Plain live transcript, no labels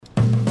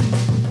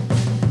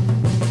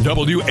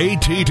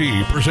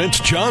WATD presents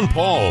John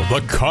Paul,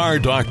 the Car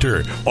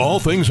Doctor. All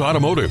things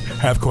automotive.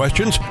 Have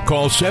questions?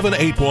 Call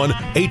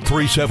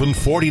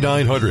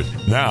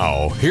 781-837-4900.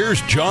 Now,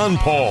 here's John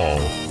Paul,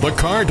 the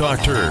Car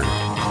Doctor.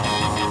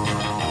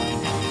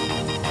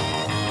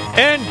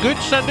 And good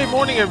Sunday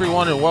morning,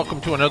 everyone, and welcome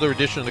to another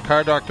edition of the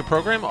Car Doctor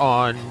program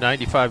on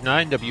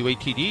 95.9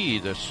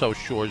 WATD, the South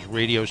Shores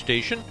radio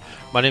station.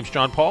 My name's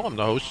John Paul. I'm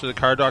the host of the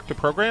Car Doctor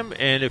program,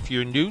 and if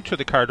you're new to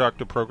the Car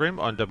Doctor program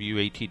on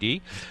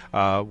WATD,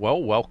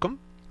 well, welcome.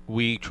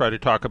 We try to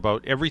talk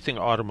about everything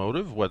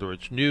automotive, whether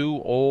it's new,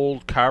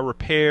 old, car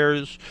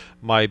repairs.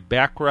 My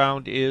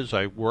background is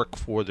I work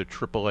for the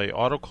AAA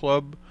Auto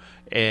Club,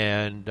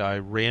 and I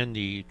ran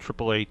the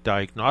AAA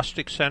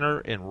Diagnostic Center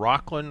in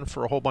Rockland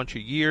for a whole bunch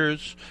of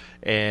years,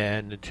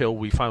 and until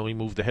we finally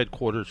moved the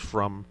headquarters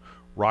from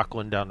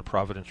Rockland down to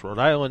Providence, Rhode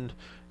Island,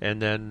 and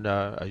then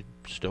I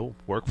still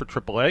work for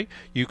AAA.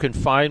 You can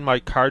find my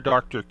Car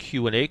Doctor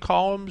Q&A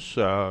columns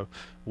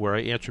where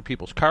I answer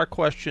people's car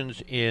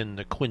questions in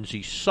the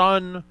Quincy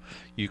Sun.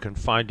 You can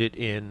find it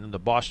in the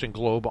Boston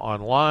Globe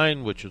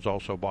Online, which is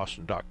also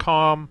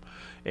boston.com,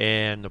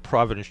 and the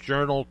Providence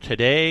Journal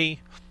today,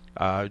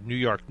 New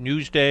York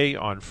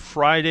Newsday on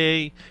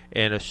Friday,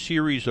 and a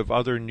series of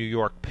other New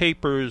York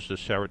papers, the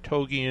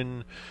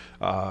Saratogian,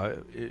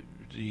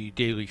 the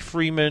Daily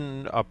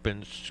Freeman up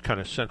in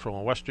kind of central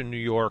and western New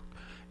York,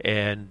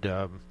 and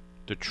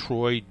the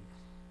Troy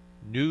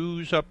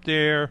News up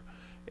there,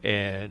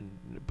 and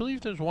I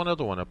believe there's one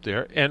other one up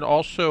there. And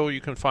also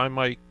you can find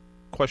my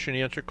question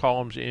and answer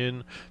columns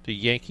in the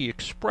Yankee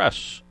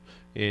Express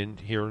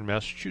here in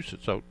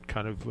Massachusetts, out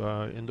kind of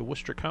in the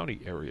Worcester County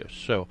area.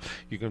 So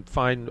you can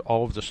find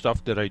all of the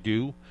stuff that I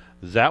do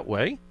that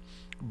way.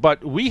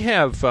 But we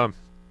have I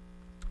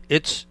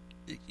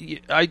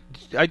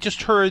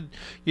just heard,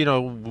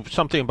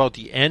 something about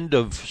the end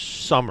of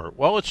summer.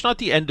 Well, it's not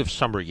the end of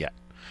summer yet,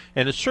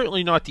 and it's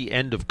certainly not the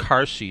end of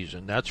car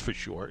season, that's for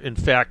sure. In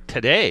fact,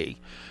 today,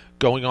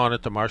 going on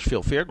at the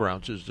Marshfield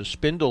Fairgrounds is the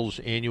Spindle's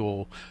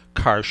annual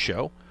car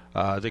show.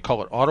 They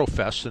call it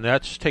AutoFest, and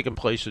that's taking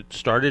place. It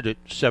started at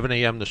 7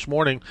 a.m. this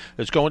morning.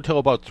 It's going till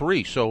about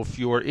 3. So if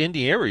you're in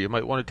the area, you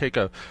might want to take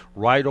a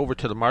ride over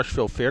to the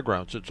Marshfield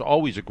Fairgrounds. It's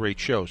always a great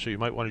show, so you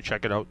might want to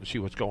check it out and see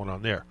what's going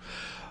on there.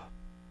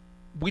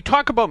 We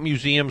talk about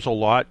museums a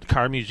lot,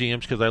 car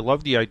museums, because I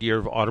love the idea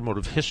of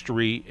automotive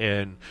history,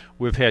 and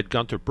we've had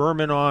Gunther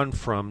Berman on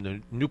from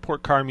the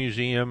Newport Car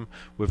Museum.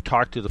 We've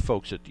talked to the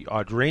folks at the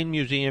Audrain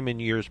Museum in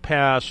years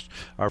past,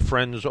 our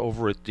friends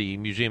over at the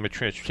Museum of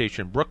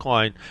Transportation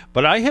Brookline,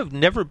 but I have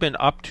never been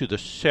up to the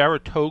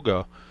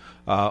Saratoga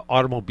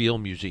Automobile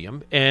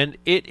Museum, and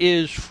it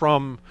is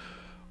from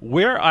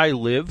where I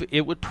live.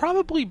 It would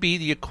probably be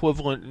the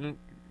equivalent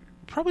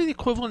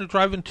of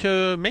driving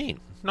to Maine.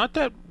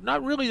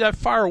 Not really that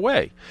far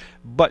away,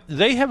 but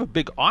they have a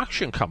big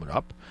auction coming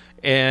up,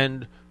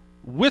 and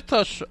with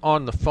us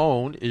on the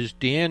phone is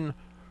Dan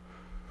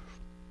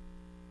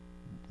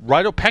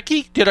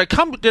Ritopecki. Did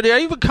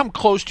I even come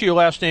close to your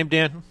last name,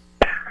 Dan?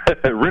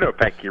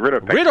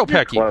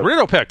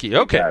 Ritopecki.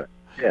 Okay.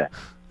 Yeah.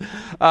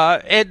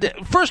 And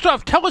first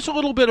off, tell us a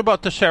little bit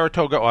about the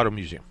Saratoga Auto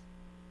Museum.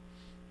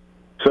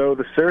 So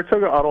the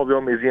Saratoga Automobile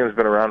Museum has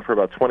been around for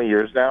about 20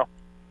 years now.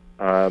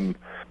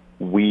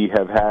 We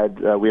have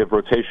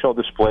rotational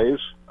displays.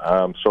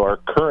 So our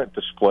current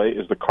display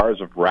is the Cars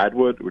of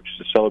Radwood, which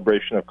is a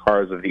celebration of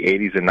cars of the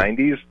 80s and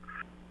 90s.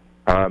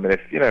 And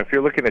if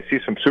you're looking to see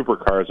some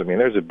supercars, I mean,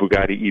 there's a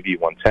Bugatti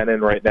EV110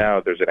 in right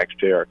now. There's an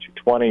XJR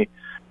 220.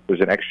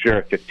 There's an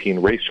XJR 15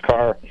 race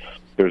car.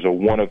 There's a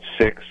 1 of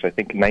 6, I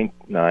think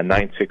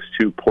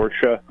 962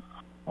 Porsche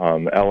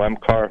LM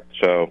car.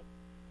 So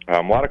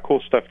a lot of cool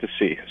stuff to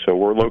see. So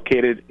we're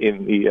located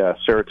in the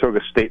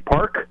Saratoga State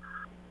Park.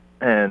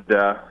 And,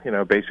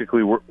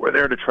 basically we're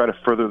there to try to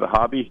further the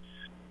hobby,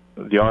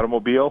 the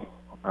automobile,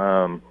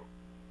 and,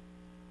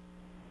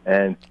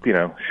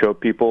 show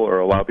people or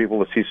allow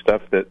people to see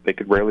stuff that they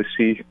could rarely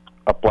see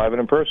up live and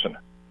in person.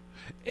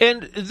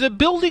 And the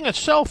building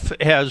itself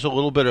has a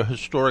little bit of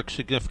historic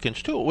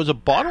significance, too. It was a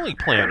bottling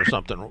plant or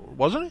something,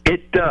 wasn't it?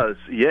 It does.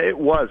 Yeah, it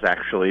was,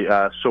 actually.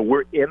 So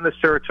we're in the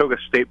Saratoga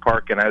State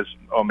Park, and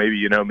maybe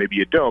you know, maybe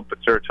you don't, but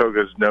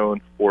Saratoga is known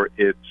for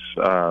its,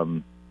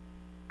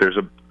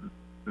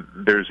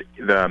 there's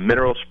the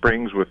mineral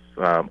springs with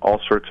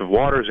all sorts of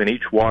waters, and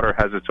each water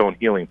has its own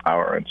healing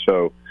power. And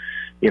so,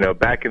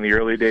 back in the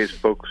early days,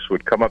 folks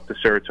would come up to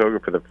Saratoga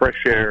for the fresh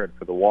air and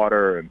for the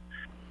water, and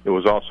it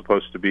was all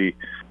supposed to be,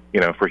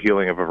 for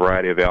healing of a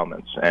variety of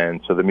ailments. And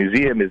so the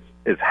museum is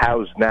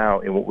housed now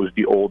in what was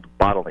the old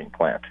bottling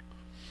plant.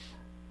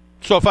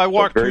 So if I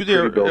walk through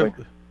there,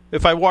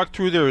 if I walk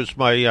through there, is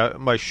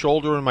my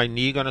shoulder and my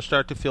knee going to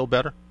start to feel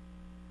better?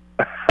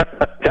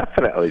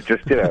 Definitely.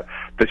 Just, the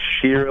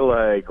sheer,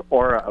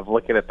 aura of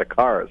looking at the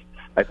cars.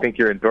 I think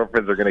your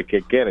endorphins are going to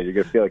kick in, and you're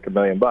going to feel like $1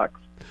 million.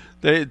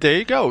 There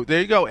you go.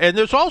 There you go. And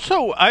there's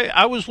also,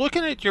 I was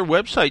looking at your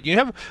website. You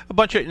have a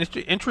bunch of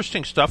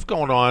interesting stuff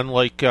going on.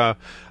 Like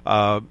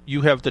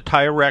you have the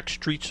Tire Rack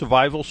Street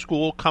Survival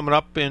School coming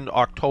up in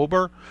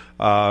October.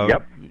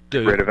 Yep.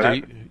 Great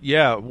event.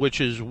 Yeah, which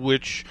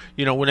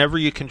whenever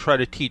you can try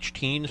to teach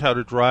teens how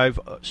to drive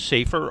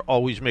safer,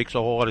 always makes a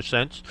whole lot of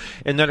sense.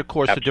 And then of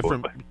course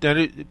Absolutely.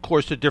 the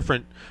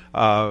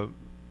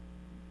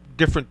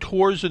different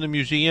tours in the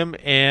museum,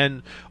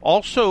 and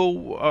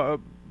also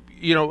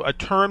a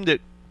term that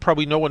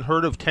probably no one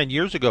heard of 10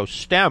 years ago,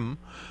 STEM.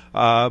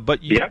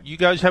 But you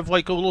guys have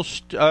like a little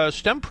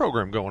STEM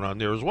program going on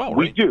there as well,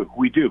 right?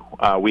 We do.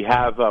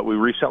 We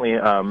recently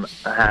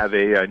have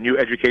a new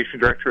education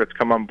director that's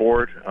come on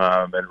board,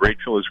 and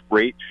Rachel is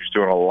great. She's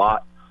doing a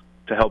lot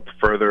to help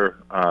further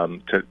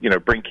to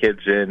bring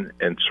kids in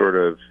and sort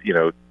of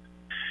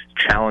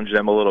challenge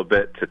them a little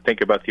bit to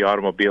think about the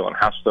automobile and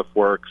how stuff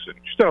works. And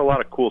she's done a lot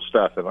of cool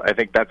stuff, and I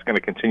think that's going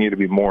to continue to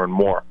be more and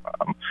more.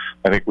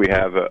 I think we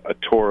have a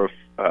tour of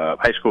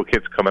high school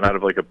kids coming out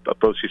of like a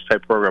BOCES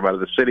type program out of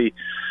the city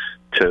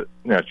to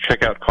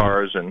check out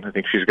cars, and I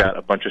think she's got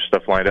a bunch of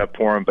stuff lined up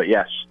for them. But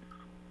yes,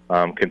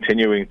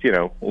 continuing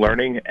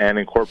learning and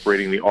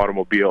incorporating the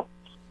automobile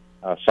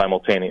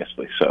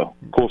simultaneously. So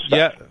cool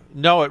stuff. Yeah,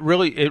 no, it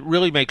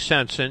really makes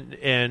sense,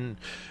 and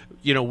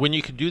when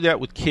you can do that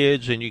with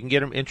kids and you can get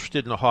them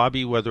interested in the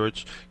hobby, whether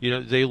it's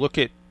they look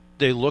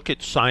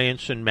at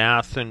science and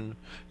math, and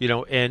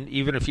and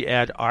even if you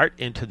add art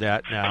into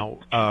that now,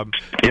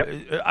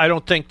 I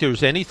don't think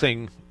there's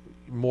anything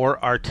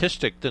more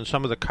artistic than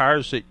some of the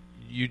cars that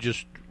you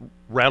just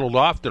rattled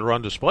off that are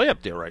on display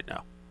up there right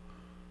now.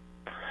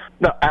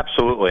 No,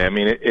 absolutely. I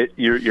mean,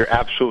 you're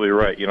absolutely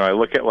right. I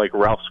look at like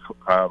Ralph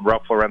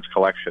Lauren's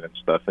collection and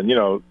stuff, and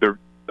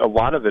a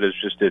lot of it is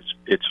just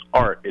it's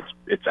art.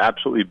 It's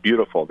absolutely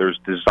beautiful. There's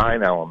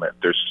design element.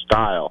 There's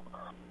style.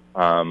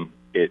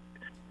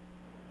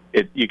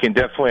 You can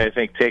definitely, I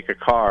think, take a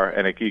car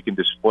and you can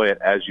display it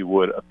as you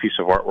would a piece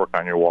of artwork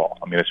on your wall.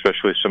 I mean,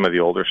 especially some of the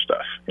older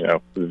stuff.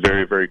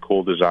 Very, very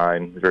cool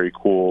design, very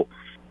cool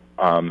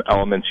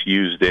elements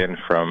used in,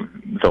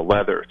 from the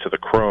leather to the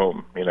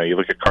chrome. You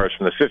look at cars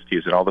from the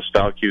 50s and all the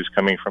style cues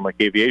coming from like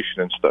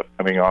aviation and stuff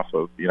coming off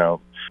of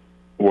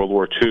World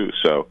War II.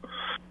 So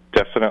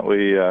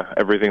definitely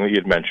everything that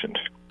you'd mentioned.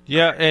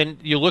 Yeah, and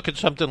you look at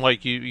something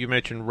like you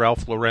mentioned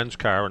Ralph Lauren's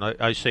car, and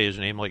I say his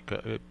name like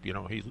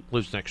he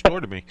lives next door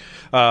to me,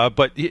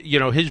 but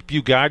his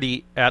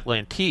Bugatti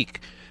Atlantique.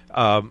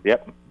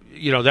 Yep.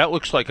 That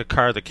looks like a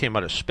car that came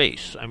out of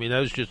space. I mean, that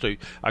was just a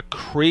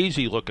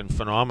crazy looking,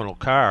 phenomenal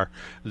car.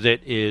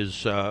 That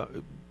is,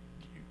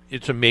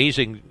 it's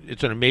amazing.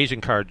 It's an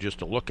amazing car just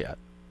to look at.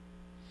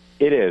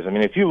 It is. I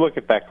mean, if you look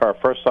at that car,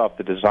 first off,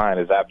 the design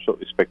is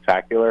absolutely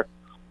spectacular.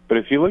 But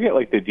if you look at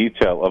like the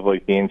detail of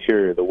like the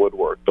interior, the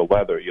woodwork, the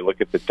leather, you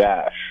look at the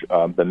dash,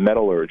 the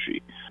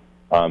metallurgy,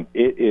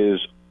 it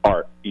is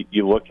art.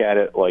 You look at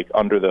it like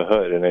under the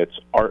hood, and it's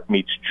art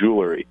meets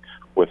jewelry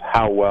with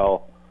how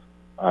well,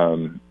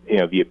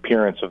 the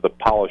appearance of the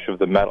polish of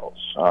the metals.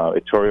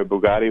 Ettore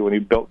Bugatti, when he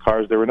built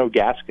cars, there were no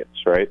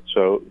gaskets, right?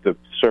 So the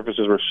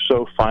surfaces were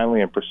so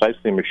finely and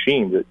precisely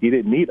machined that he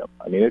didn't need them.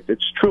 I mean,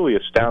 it's truly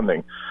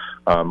astounding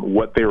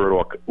what they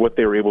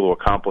were able to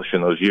accomplish in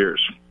those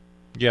years.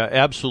 Yeah,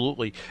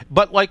 absolutely.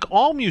 But like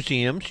all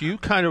museums, you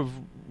kind of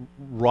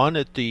run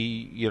at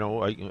the,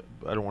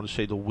 I don't want to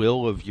say the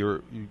will of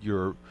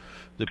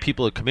the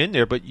people that come in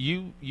there, but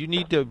you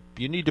need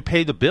to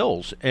pay the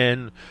bills,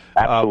 and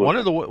one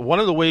of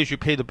the ways you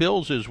pay the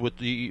bills is with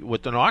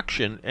an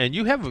auction, and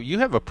you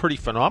have a pretty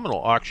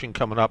phenomenal auction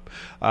coming up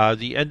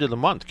the end of the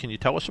month. Can you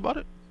tell us about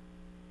it?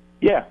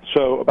 Yeah,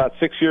 so about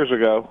 6 years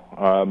ago,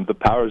 the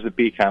powers that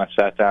be kind of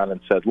sat down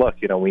and said, look,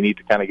 we need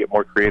to kind of get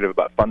more creative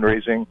about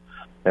fundraising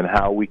and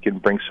how we can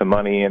bring some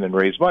money in and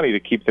raise money to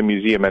keep the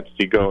museum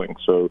entity going.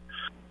 So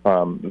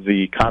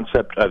the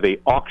concept of a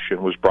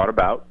auction was brought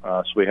about.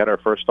 So we had our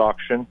first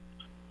auction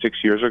 6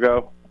 years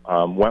ago.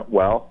 Went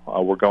well.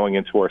 We're going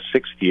into our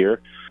sixth year.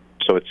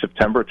 So it's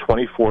September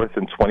 24th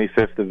and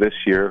 25th of this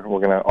year. We're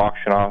going to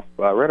auction off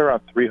right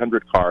around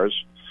 300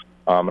 cars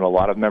and a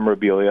lot of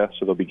memorabilia.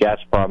 So there'll be gas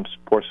pumps,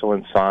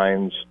 porcelain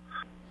signs.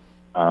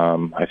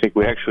 I think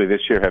we actually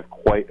this year have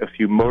quite a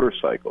few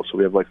motorcycles. So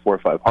we have like 4 or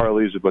 5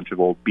 Harleys, a bunch of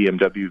old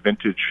BMW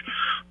vintage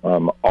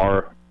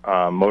R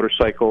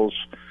motorcycles.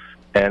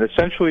 And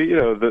essentially,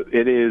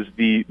 it is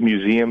the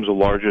museum's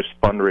largest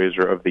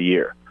fundraiser of the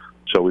year.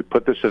 So we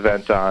put this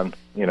event on,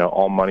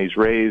 all money's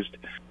raised,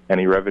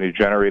 any revenue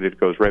generated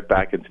goes right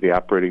back into the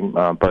operating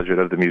budget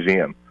of the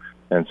museum.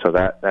 And so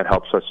that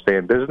helps us stay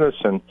in business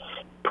and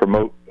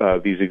promote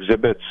these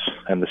exhibits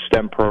and the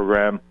STEM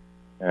program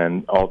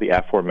and all the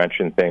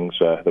aforementioned things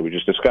that we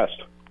just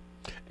discussed.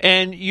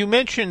 And you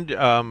mentioned,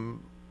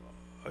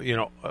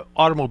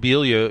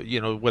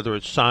 automobilia, whether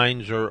it's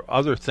signs or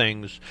other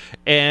things,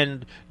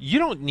 and you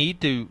don't need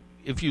to,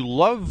 if you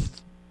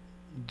love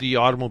the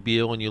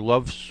automobile and you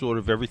love sort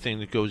of everything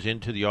that goes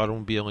into the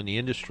automobile in the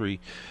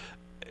industry,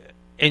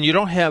 and you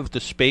don't have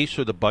the space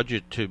or the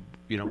budget to,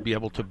 be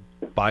able to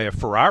buy a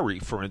Ferrari,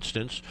 for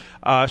instance.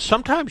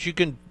 Sometimes you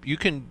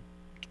can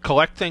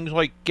collect things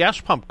like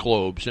gas pump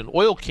globes and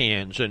oil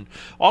cans and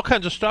all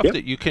kinds of stuff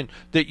that you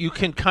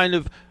can kind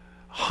of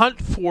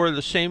hunt for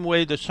the same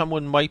way that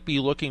someone might be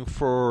looking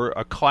for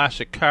a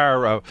classic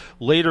car.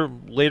 Later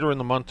in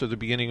the month or the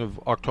beginning of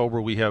October,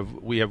 we have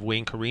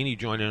Wayne Carini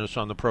joining us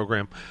on the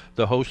program,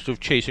 the host of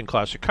Chasing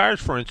Classic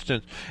Cars, for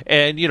instance.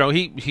 And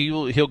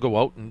he'll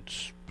go out and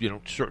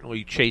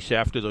certainly chase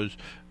after those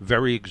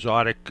very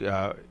exotic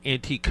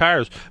antique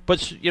cars.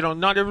 But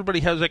not everybody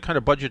has that kind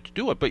of budget to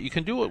do it. But you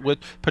can do it with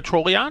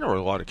Petroliana in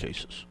a lot of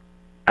cases.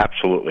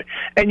 Absolutely.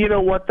 And you know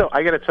what, though?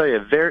 I got to tell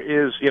you, there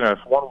is, if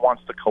one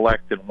wants to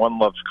collect and one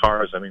loves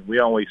cars, I mean, we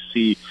only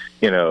see,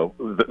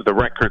 the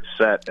record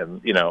set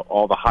and,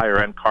 all the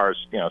higher-end cars,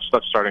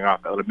 stuff starting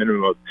off at a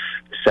minimum of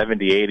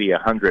 70, 80,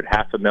 100,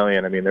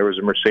 $500,000. I mean, there was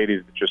a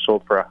Mercedes that just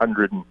sold for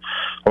 100 and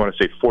I want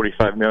to say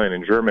 45 million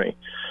in Germany.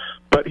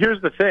 But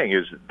here's the thing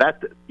is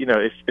that,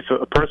 if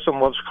a person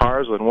loves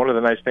cars, and one of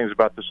the nice things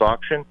about this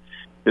auction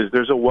is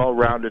there's a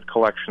well-rounded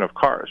collection of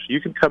cars.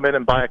 You can come in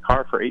and buy a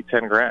car for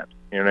 $8-10 grand.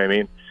 You know what I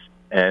mean?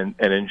 And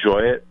enjoy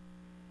it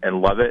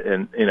and love it,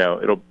 and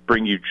it'll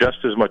bring you just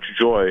as much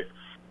joy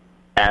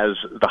as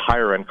the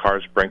higher end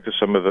cars bring to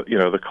some of the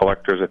the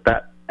collectors at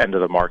that end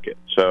of the market.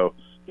 So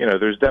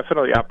there's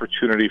definitely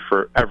opportunity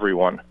for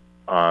everyone,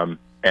 and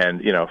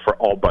for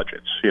all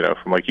budgets.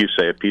 From, like you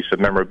say, a piece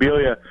of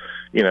memorabilia,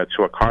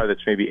 to a car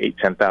that's maybe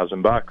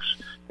 $8,000-10,000.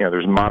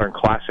 There's modern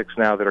classics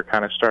now that are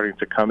kind of starting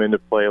to come into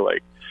play,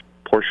 like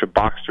Porsche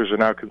Boxsters are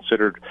now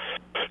considered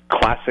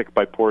classic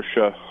by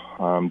Porsche.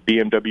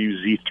 BMW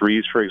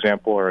Z3s, for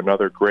example, are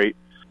another great,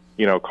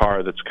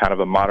 car that's kind of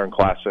a modern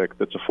classic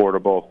that's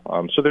affordable.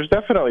 So there's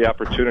definitely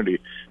opportunity,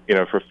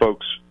 for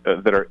folks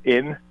that are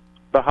in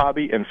the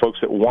hobby and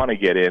folks that want to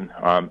get in,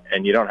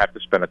 and you don't have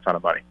to spend a ton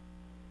of money.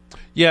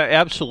 Yeah,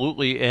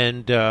 absolutely.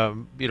 And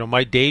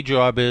my day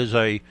job is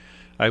I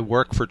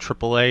work for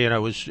AAA, and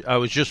I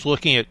was just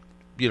looking at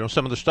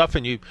some of the stuff,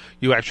 and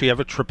you actually have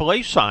a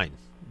AAA sign.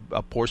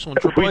 A porcelain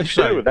AAA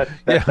sign. We do.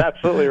 That's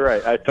absolutely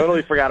right. I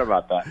totally forgot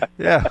about that.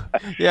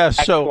 Yeah.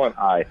 So, excellent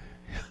eye.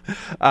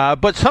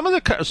 But some of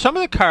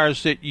the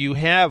cars that you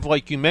have,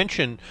 like you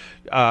mentioned,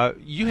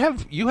 you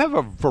have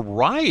a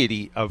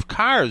variety of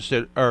cars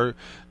that are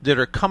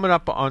coming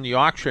up on the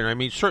auction. I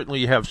mean,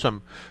 certainly you have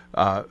some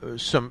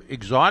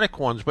exotic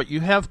ones, but you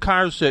have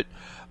cars that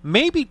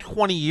maybe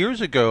 20 years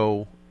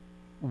ago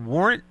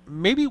weren't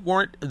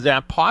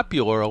that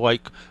popular,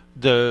 like.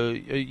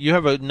 You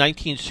have a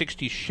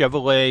 1960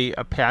 Chevrolet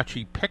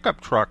Apache pickup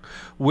truck,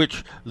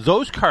 which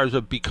those cars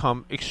have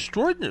become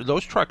extraordinary.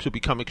 Those trucks have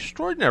become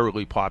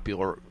extraordinarily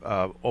popular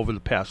over the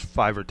past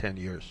 5 or 10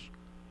 years.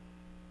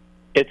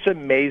 It's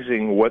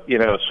amazing what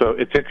So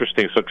it's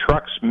interesting. So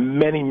trucks,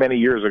 many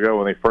years ago,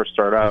 when they first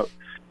start out,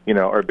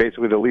 are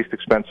basically the least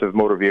expensive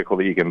motor vehicle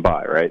that you can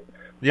buy, right?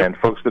 Yep. And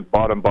folks that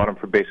bought them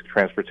for basic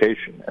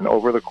transportation. And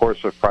over the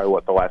course of probably,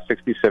 the last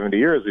 60, 70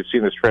 years, we've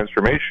seen this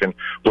transformation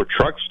where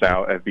trucks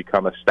now have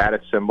become a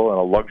status symbol and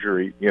a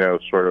luxury,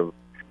 sort of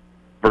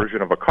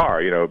version of a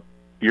car.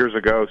 Years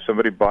ago,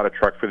 somebody bought a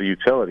truck for the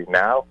utility.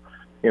 Now,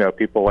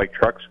 people like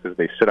trucks because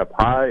they sit up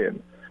high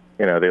and,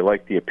 they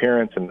like the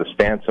appearance and the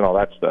stance and all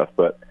that stuff.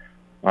 But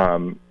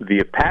the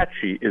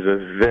Apache is a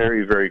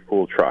very, very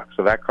cool truck.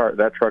 So that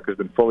truck has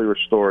been fully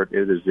restored.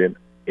 It is in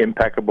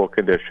impeccable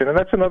condition, and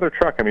that's another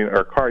truck,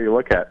 or car you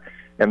look at,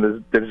 and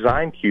the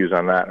design cues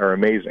on that are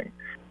amazing.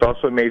 It's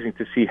also amazing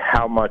to see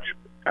how much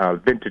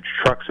vintage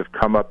trucks have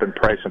come up in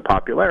price and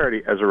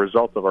popularity as a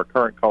result of our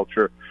current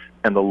culture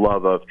and the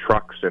love of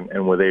trucks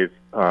and where they've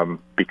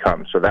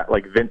become. So that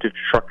vintage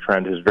truck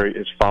trend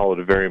has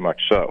followed very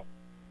much so.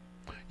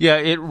 Yeah,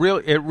 it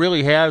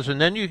really has. And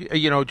then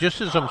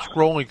just as I'm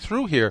scrolling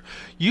through here,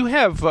 you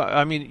have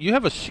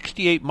a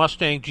 '68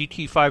 Mustang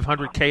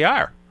GT500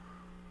 KR.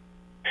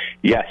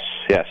 Yes,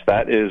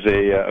 that is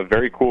a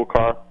very cool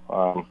car,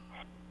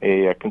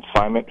 a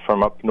consignment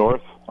from up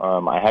north.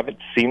 I haven't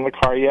seen the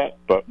car yet,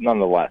 but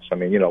nonetheless,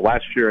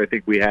 last year I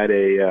think we had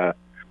an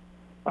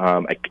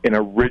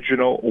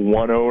original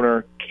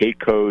one-owner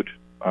K-Code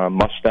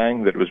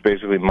Mustang that was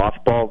basically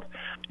mothballed.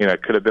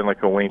 It could have been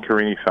like a Wayne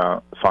Carini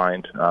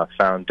find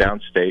found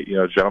downstate.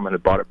 A gentleman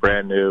had bought it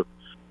brand new,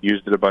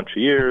 used it a bunch of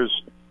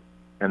years,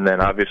 and then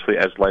obviously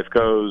as life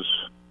goes,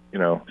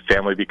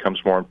 family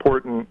becomes more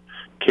important.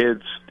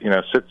 Kids,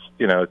 sits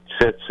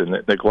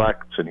and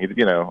neglects, and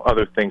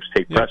other things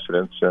take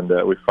precedence. And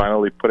we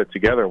finally put it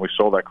together, and we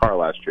sold that car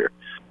last year.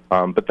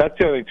 But that's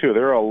the other thing too.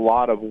 There are a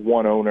lot of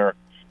one-owner,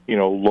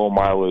 low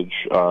mileage,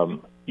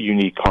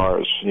 unique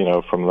cars.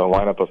 From the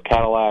lineup of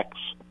Cadillacs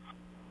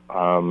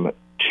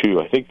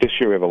to I think this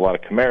year we have a lot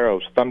of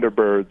Camaros,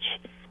 Thunderbirds.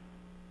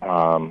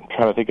 Trying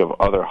to think of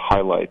other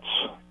highlights.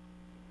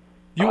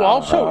 You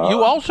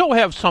also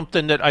have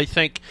something that I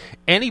think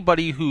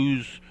anybody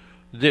who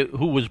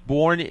was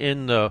born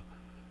in the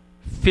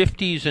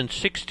 50s and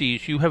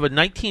 60s, you have a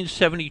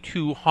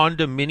 1972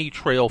 Honda Mini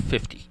Trail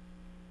 50,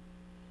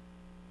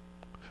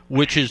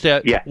 which is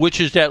that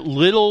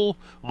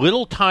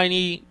little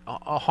tiny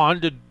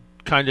Honda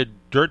kind of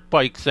dirt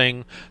bike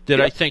thing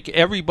that I think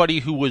everybody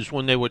who was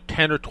when they were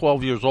 10 or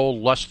 12 years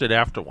old lusted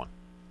after one.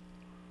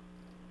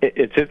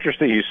 It's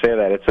interesting you say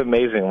that. It's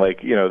amazing,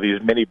 like,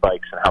 these mini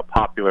bikes and how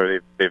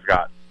popular they've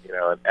got.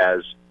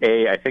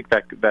 I think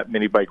that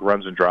mini bike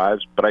runs and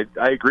drives, but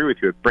I agree with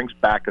you. It brings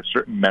back a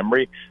certain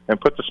memory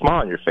and puts a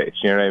smile on your face.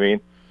 You know what I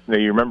mean?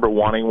 You remember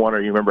wanting one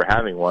or you remember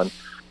having one.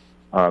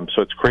 So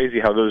it's crazy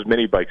how those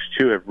mini bikes,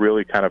 too, have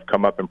really kind of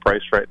come up in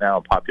price right now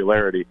in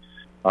popularity.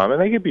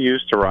 And they can be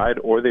used to ride,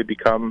 or they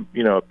become,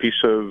 a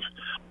piece of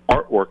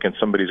artwork in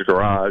somebody's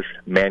garage,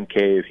 man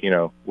cave,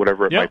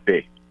 whatever it might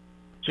be.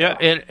 So, yeah,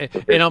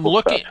 and I'm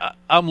looking.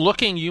 I'm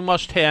looking. You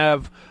must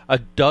have a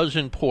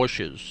dozen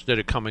Porsches that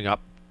are coming up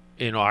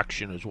in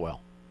auction as well.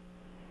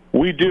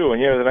 We do,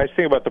 and the nice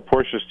thing about the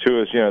Porsches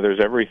too is there's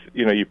every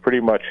you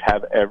pretty much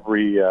have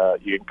every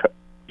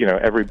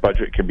every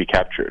budget can be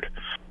captured.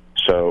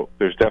 So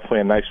there's definitely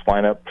a nice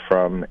lineup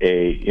from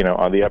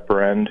on the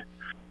upper end.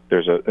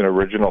 There's an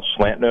original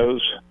slant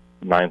nose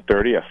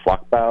 930, a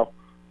flock bow,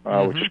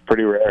 which is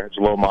pretty rare. It's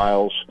low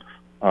miles.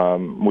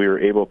 We were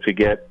able to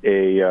get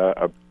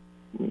a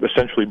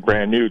essentially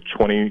brand new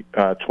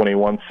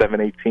 2021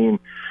 718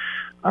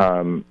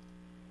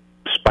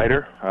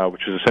 Spider,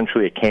 which is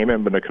essentially a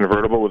Cayman but a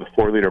convertible with a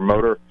 4-liter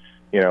motor.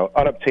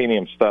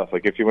 Unobtainium stuff.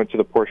 Like if you went to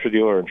the Porsche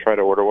dealer and tried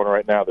to order one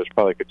right now, there's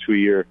probably like a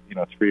 2-year,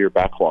 3-year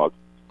backlog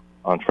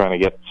on trying to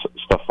get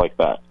stuff like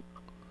that.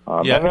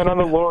 And then on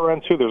the lower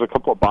end too, there's a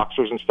couple of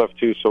boxers and stuff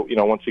too. So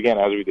once again,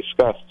 as we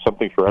discussed,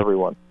 something for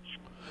everyone.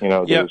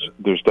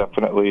 There's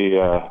definitely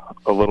a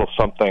little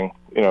something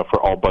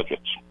for all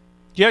budgets.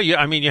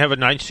 Yeah. I mean, you have a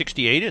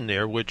 968 in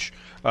there, which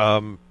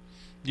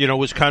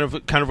was kind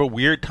of a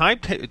weird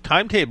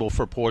timetable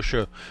for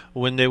Porsche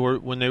when they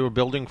were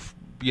building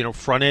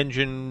front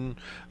engine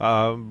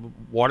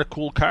water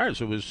cooled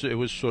cars. It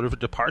was sort of a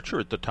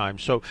departure at the time.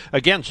 So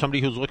again,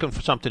 somebody who's looking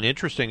for something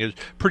interesting is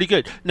pretty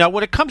good. Now,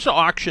 when it comes to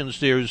auctions,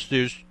 there's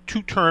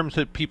two terms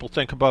that people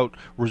think about: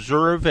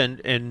 reserve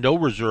and no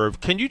reserve.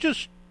 Can you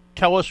just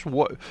tell us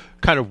what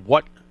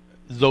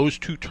those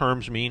two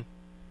terms mean?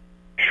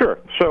 Sure.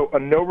 So a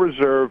no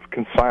reserve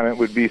consignment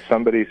would be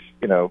somebody,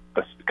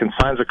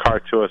 consigns a car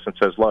to us and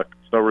says, look,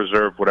 it's no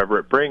reserve, whatever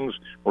it brings,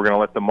 we're going to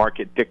let the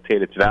market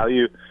dictate its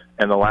value,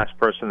 and the last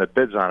person that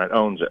bids on it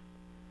owns it.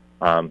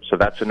 So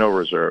that's a no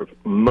reserve.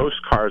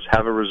 Most cars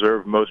have a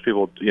reserve. Most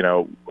people,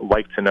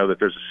 like to know that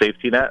there's a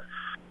safety net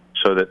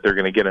so that they're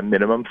going to get a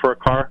minimum for a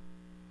car.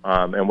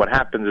 And what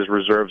happens is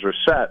reserves are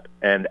set,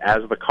 and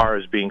as the car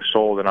is being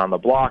sold and on the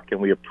block and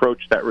we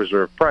approach that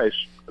reserve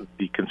price,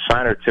 the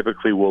consignor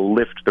typically will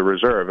lift the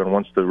reserve, and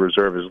once the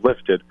reserve is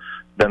lifted,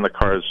 then the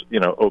car is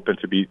open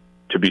to be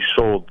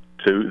sold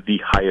to the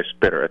highest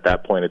bidder. At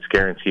that point, it's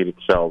guaranteed it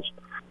sells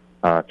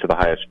to the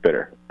highest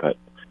bidder. But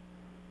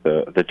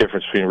the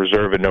difference between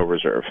reserve and no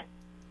reserve.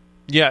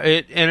 Yeah,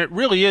 it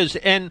really is.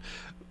 And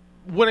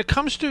when it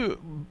comes to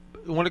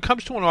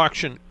an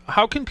auction,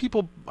 how can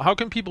people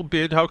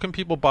bid? How can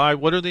people buy?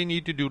 What do they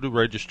need to do to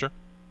register?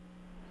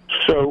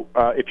 So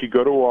if you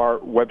go to our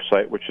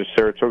website, which is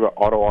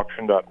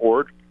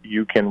SaratogaAutoAuction.org,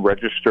 you can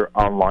register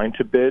online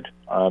to bid.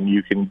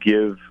 You can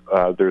give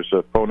there's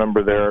a phone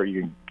number there.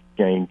 You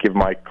can give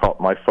my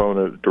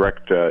phone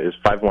direct is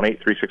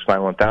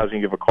 518-369-1000. You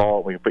give a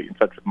call. We can put you in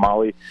touch with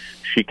Molly.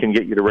 She can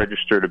get you to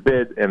register to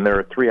bid. And there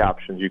are three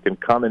options. You can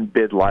come and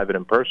bid live and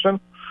in person.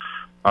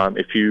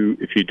 If you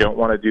don't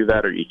want to do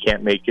that, or you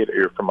can't make it, or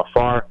you're from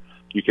afar,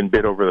 you can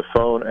bid over the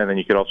phone, and then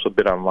you can also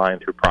bid online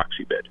through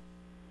proxy bid.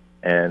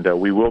 And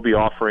we will be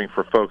offering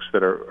for folks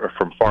that are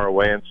from far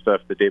away and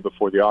stuff the day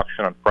before the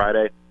auction on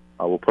Friday.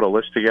 We'll put a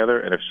list together,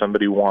 and if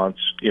somebody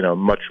wants,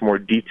 much more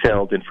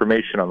detailed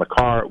information on the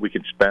car, we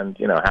can spend,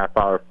 half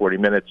hour, 40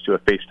 minutes, do a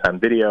FaceTime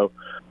video,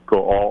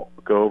 go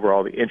over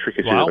all the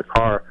intricacies of the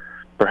car,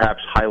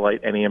 perhaps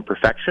highlight any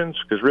imperfections,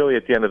 because really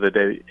at the end of the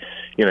day,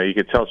 you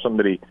could tell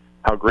somebody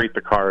how great the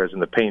car is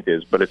and the paint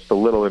is, but it's the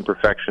little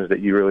imperfections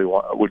that you really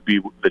want would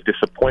be the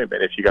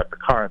disappointment if you got the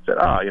car and said,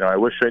 I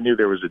wish I knew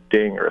there was a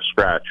ding or a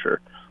scratch or,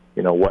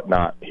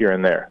 whatnot here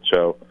and there.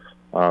 So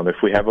if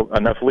we have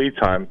enough lead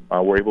time,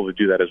 we're able to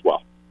do that as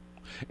well.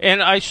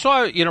 And I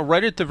saw,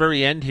 right at the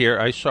very end here,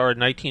 I saw a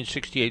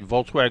 1968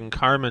 Volkswagen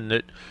Carmen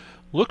that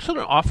looks an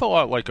awful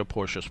lot like a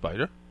Porsche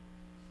Spider.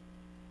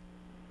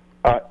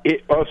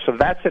 So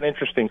that's an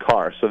interesting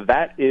car. So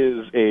that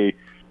is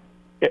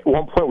at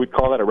one point we'd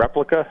call that a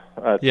replica.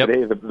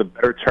 Today the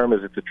better term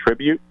is it's a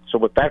tribute. So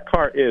what that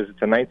car is,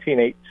 it's a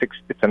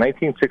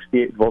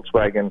 1968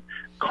 Volkswagen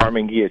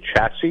Carmen Ghia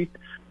chassis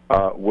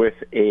with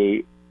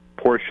a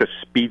Porsche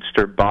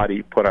Speedster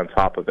body put on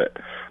top of it.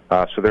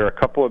 So there are a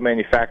couple of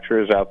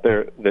manufacturers out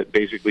there that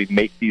basically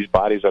make these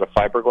bodies out of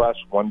fiberglass,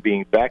 one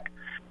being Beck,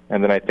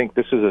 and then I think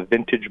this is a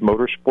Vintage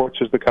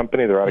Motorsports is the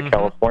company. They're out of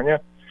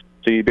California.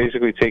 So you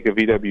basically take a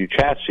VW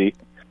chassis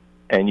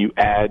and you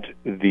add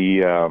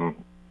the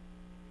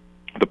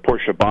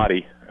Porsche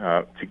body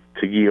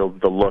to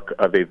yield the look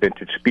of a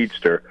vintage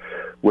Speedster,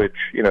 which,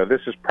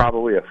 this is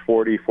probably a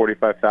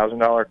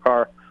 $40,000-$45,000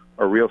 car.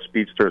 A real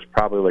Speedster is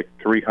probably like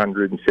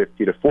 $350,000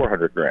 to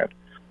 $400,000.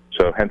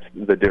 So hence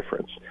the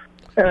difference.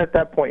 And at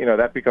that point,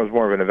 that becomes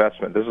more of an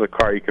investment. This is a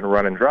car you can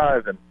run and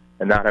drive and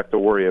not have to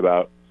worry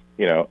about,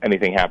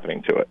 anything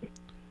happening to it.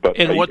 But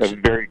a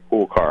very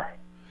cool car.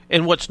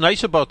 And what's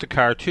nice about the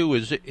car too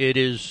is it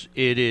is,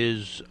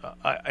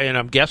 and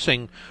I'm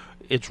guessing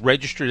it's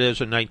registered as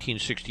a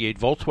 1968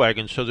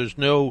 Volkswagen. So there's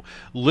no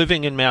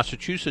living in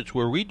Massachusetts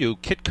where we do.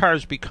 Kit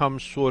cars become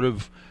sort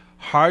of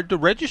hard to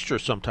register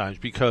sometimes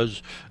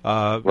because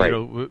right.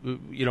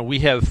 we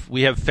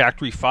have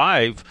Factory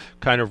 5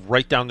 kind of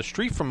right down the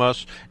street from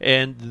us,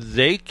 and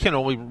they can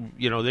only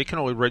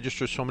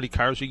register so many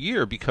cars a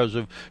year because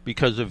of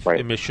right.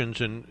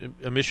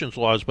 emissions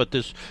laws. But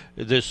this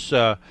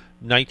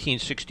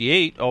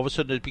 1968, all of a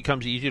sudden it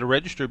becomes easy to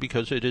register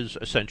because it is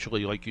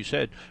essentially, like you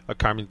said, a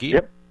Carmen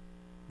Ghia.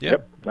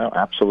 Yep. No,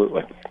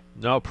 absolutely.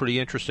 No, pretty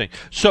interesting.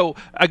 So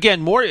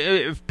again,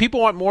 if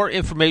people want more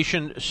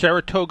information,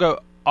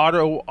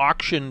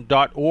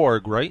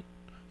 SaratogaAutoAuction.org, right?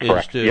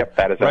 Correct. Yep,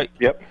 that is right.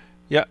 Yep.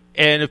 Yeah,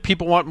 and if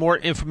people want more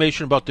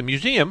information about the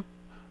museum,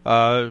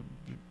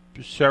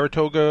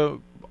 Saratoga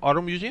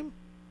Auto Museum?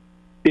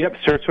 Yep,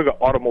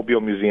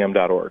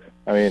 SaratogaAutomobileMuseum.org.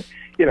 I mean,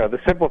 the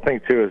simple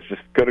thing, too, is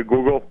just go to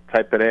Google,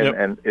 type it in,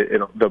 and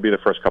they'll be the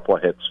first couple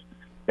of hits.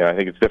 I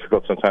think it's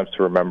difficult sometimes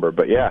to remember,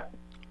 but yeah.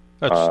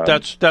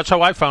 That's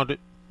how I found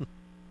it.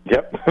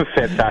 Yep,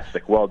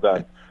 fantastic. Well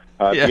done.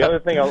 The other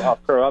thing I'll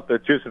throw out there,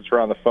 too, since we're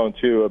on the phone,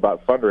 too,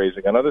 about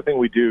fundraising, another thing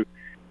we do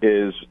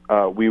is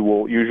we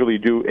will usually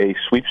do a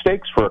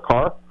sweepstakes for a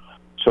car.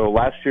 So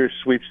last year's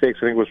sweepstakes,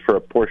 I think, was for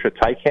a Porsche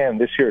Taycan.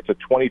 This year it's a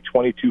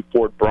 2022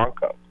 Ford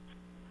Bronco.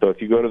 So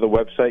if you go to the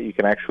website, you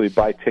can actually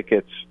buy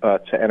tickets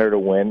to enter to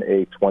win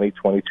a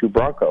 2022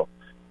 Bronco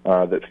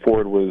that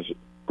Ford was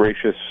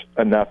gracious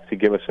enough to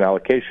give us an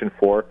allocation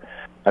for.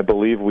 I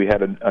believe we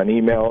had an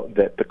email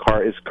that the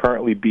car is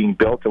currently being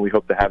built, and we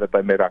hope to have it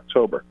by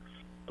mid-October,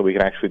 so we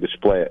can actually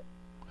display it.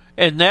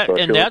 And that's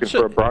looking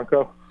for a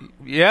Bronco.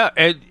 Yeah,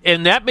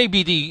 and that may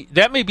be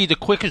the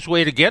quickest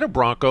way to get a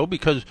Bronco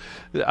because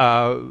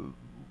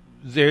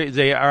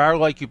they are,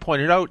 like you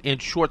pointed out, in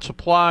short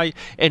supply,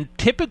 and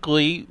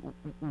typically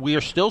we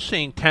are still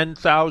seeing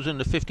 $10,000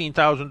 to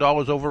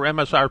 $15,000 over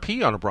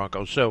MSRP on a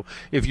Bronco. So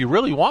if you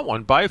really want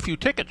one, buy a few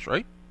tickets,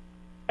 right?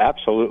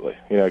 Absolutely.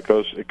 It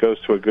goes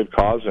to a good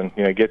cause, and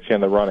gets you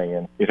in the running,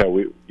 and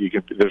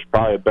there's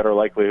probably a better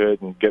likelihood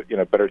and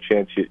better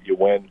chance you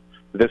win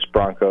this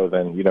Bronco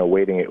than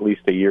waiting at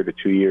least a year to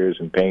 2 years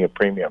and paying a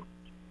premium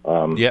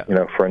for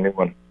a new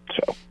one.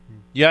 So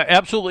yeah,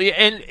 absolutely.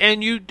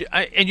 And you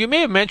may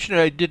have mentioned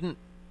it. I didn't.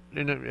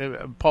 And I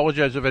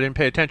apologize if I didn't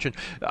pay attention.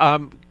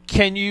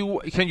 Can you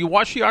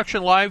watch the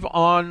auction live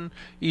on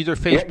either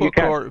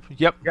Facebook or?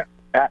 Yep. Yeah.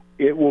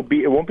 It won't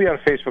be on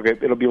Facebook.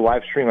 It'll be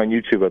live streamed on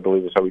YouTube, I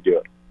believe, is how we do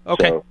it.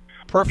 Okay, so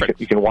perfect.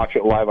 You can watch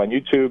it live on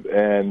YouTube,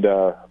 and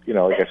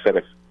like I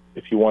said,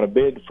 if you want to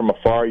bid from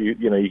afar, you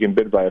can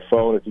bid by a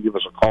phone. If you give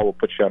us a call, we'll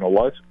put you on a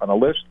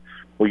list.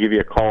 We'll give you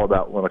a call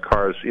about when the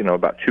car's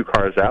about 2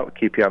 cars out. We'll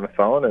keep you on the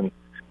phone, and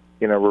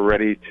we're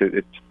ready to.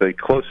 It's the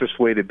closest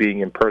way to being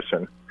in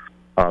person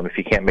if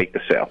you can't make the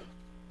sale.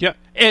 Yeah,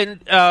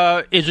 and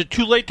is it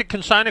too late to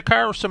consign a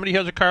car if somebody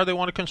has a car they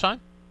want to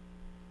consign?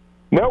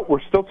 No,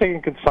 we're still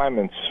taking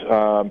consignments,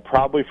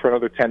 probably for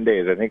another 10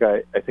 days. I think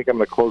I'm going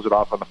to close it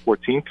off on the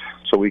 14th,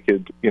 so we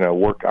could,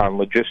 work on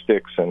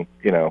logistics and,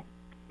 the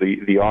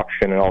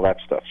auction and all that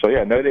stuff. So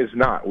yeah, no, it is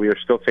not. We are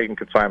still taking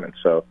consignments.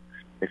 So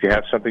if you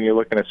have something you're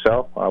looking to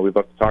sell, we'd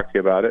love to talk to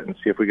you about it and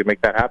see if we can make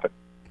that happen.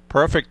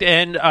 Perfect.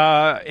 And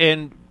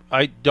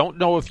I don't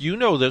know if you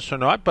know this or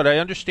not, but I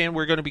understand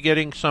we're going to be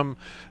getting some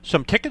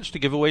tickets to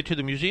give away to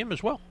the museum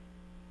as well.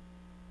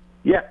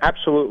 Yeah,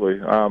 absolutely.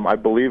 I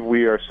believe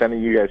we are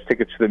sending you guys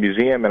tickets to the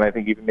museum, and I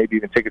think maybe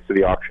even tickets to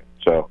the auction.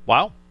 So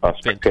wow,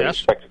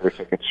 fantastic! Spectator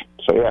tickets.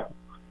 So yeah,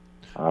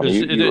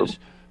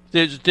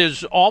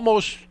 there's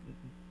almost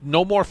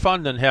no more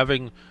fun than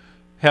having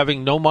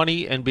no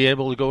money and be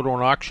able to go to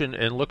an auction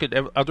and look at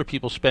other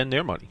people spend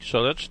their money.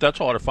 So that's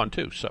a lot of fun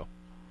too. So.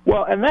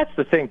 Well, and that's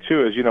the thing,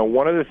 too, is,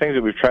 one of the things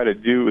that we've tried to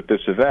do with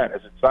this event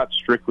is it's not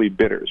strictly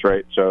bidders,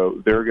 right?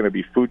 So there are going to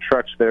be food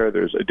trucks there.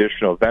 There's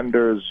additional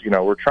vendors.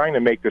 We're trying to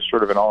make this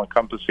sort of an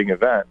all-encompassing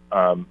event,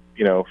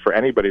 for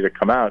anybody to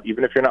come out,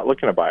 even if you're not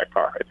looking to buy a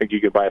car. I think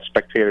you could buy a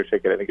spectator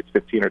ticket. I think it's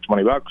 $15 or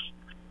 $20,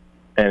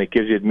 and it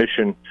gives you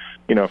admission,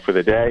 for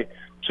the day.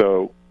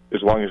 So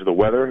as long as the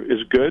weather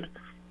is good,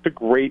 it's a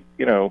great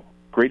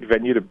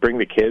venue to bring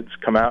the kids,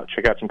 come out,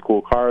 check out some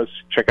cool cars,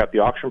 check out the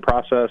auction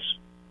process.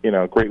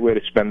 Great way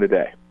to spend the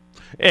day.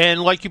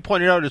 And like you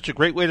pointed out, it's a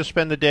great way to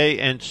spend the day,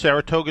 and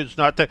Saratoga is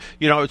not that.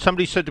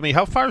 Somebody said to me,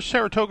 how far is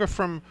Saratoga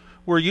from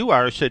where you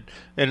are? I said,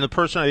 and the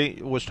person I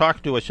was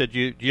talking to, I said,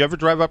 do you ever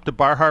drive up to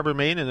Bar Harbor,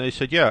 Maine? And they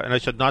said, yeah. And I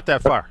said, not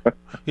that far.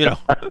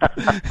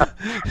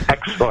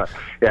 Excellent.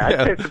 Yeah,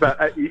 I'd say it's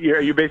about, are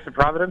you based in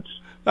Providence?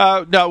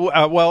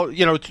 No, well,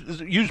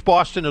 use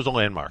Boston as a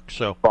landmark.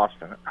 So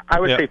Boston,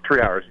 I would say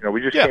 3 hours. We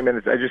just came in.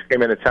 I just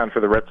came into town for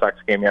the Red Sox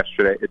game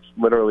yesterday. It's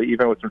literally,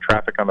 even with some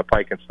traffic on the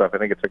Pike and stuff, I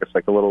think it took us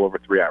like a little over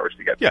 3 hours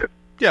to get to.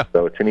 Yeah.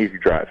 So it's an easy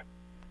drive.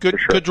 Good, for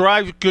sure.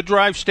 good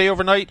drive. Stay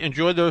overnight.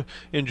 Enjoy the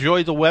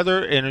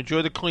weather and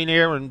enjoy the clean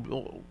air, and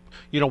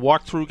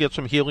walk through, get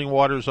some healing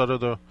waters out of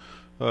the.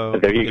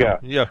 There you go.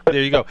 Yeah,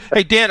 there you go.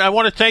 Hey, Dan, I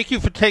want to thank you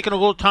for taking a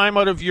little time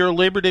out of your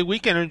Labor Day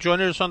weekend and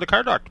joining us on the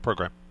Car Doctor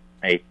program.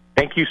 Hey,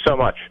 thank you so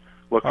much.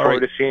 Look forward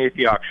to seeing you at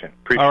the auction.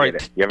 Appreciate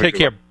it. You have a Take good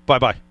care. one.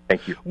 Bye-bye.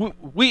 Thank you.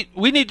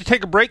 We need to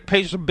take a break,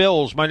 pay some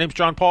bills. My name's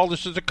John Paul.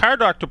 This is the Car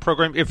Doctor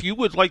program. If you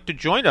would like to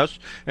join us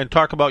and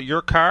talk about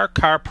your car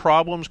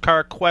problems,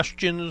 car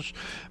questions,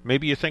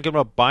 maybe you're thinking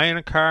about buying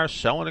a car,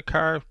 selling a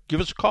car,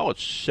 give us a call.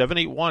 It's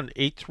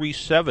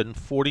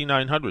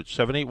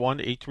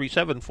 781-837-4900.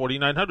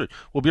 781-837-4900.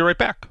 We'll be right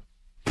back.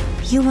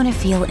 You want to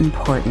feel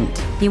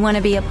important. You want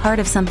to be a part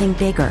of something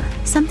bigger,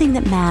 something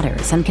that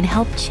matters and can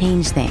help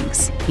change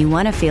things. You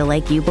want to feel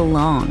like you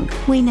belong.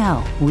 We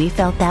know. We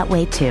felt that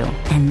way too.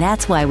 And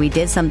that's why we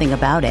did something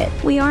about it.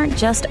 We aren't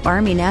just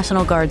Army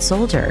National Guard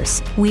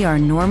soldiers. We are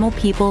normal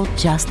people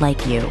just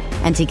like you.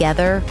 And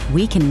together,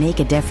 we can make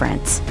a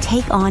difference.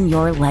 Take on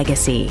your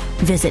legacy.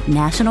 Visit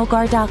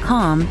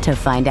NationalGuard.com to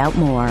find out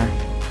more.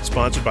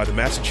 Sponsored by the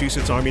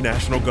Massachusetts Army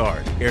National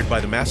Guard. Aired by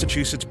the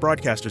Massachusetts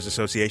Broadcasters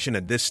Association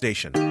and this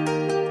station.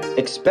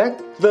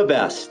 Expect the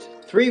best.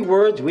 3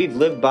 words we've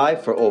lived by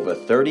for over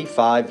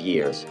 35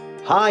 years.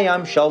 Hi,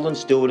 I'm Sheldon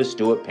Stewart of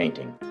Stewart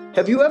Painting.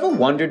 Have you ever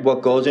wondered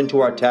what goes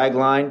into our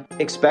tagline,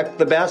 expect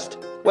the best?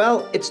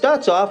 Well, it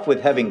starts off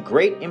with having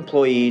great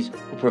employees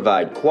who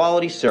provide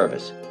quality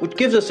service, which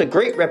gives us a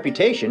great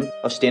reputation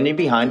of standing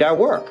behind our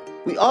work.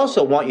 We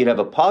also want you to have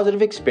a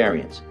positive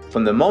experience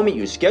from the moment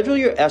you schedule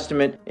your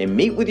estimate and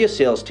meet with your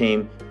sales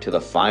team to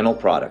the final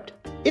product.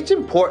 It's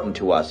important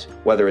to us,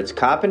 whether it's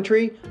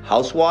carpentry,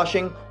 house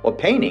washing, or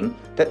painting,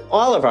 that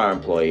all of our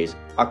employees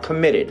are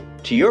committed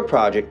to your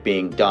project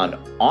being done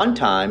on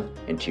time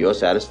and to your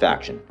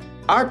satisfaction.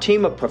 Our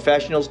team of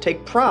professionals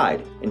take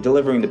pride in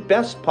delivering the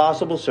best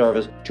possible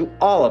service to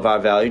all of our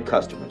valued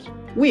customers.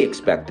 We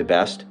expect the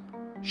best.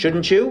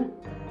 Shouldn't you?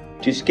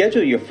 To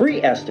schedule your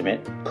free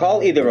estimate,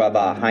 call either of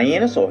our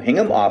Hyannis or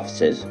Hingham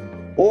offices,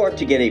 or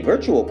to get a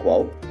virtual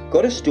quote,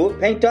 go to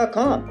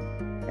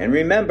StewartPaint.com. And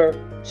remember,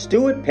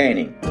 Stewart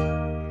Painting.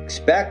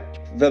 Expect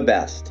the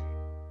best.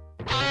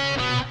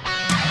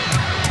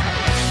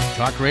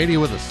 Talk radio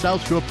with a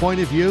South Shore point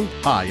of view.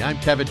 Hi, I'm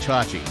Kevin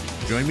Tachi.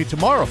 Join me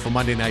tomorrow for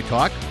Monday Night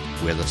Talk,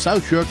 where the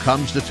South Shore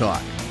comes to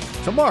talk.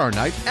 Tomorrow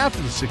night,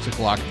 after the 6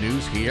 o'clock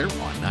news here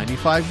on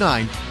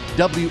 95.9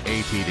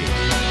 WATD.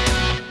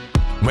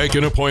 Make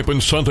an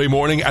appointment Sunday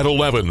morning at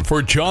 11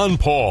 for John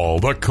Paul,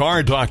 the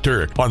Car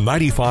Doctor, on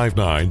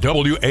 95.9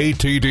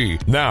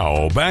 WATD.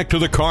 Now, back to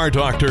the Car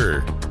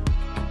Doctor.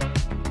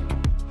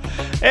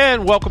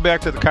 And welcome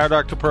back to the Car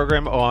Doctor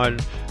program on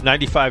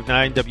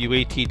 95.9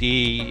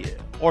 WATD,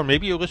 or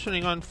maybe you're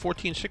listening on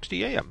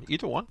 1460 AM,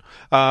 either one.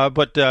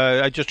 But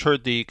I just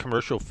heard the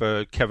commercial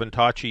for Kevin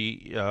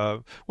Tachi.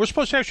 We're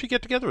supposed to actually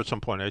get together at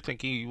some point. I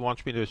think he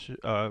wants me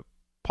to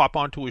pop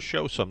onto his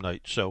show some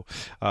night, so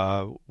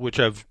which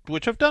I've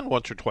done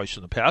once or twice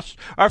in the past.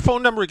 Our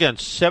phone number again,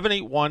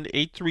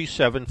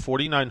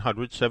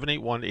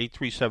 781-837-4900,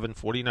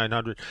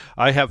 781-837-4900.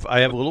 I have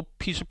a little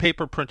piece of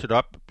paper printed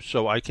up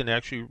so I can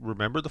actually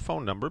remember the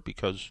phone number,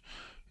 because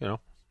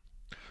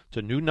it's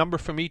a new number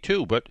for me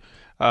too. But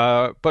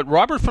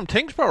Robert from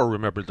Tingsboro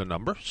remembered the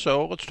number,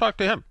 so let's talk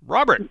to him.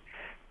 Robert.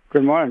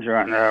 Good morning,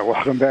 John.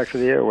 Welcome back to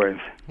the airwaves.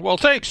 Well,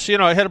 thanks.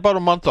 I had about a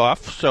month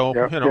off, so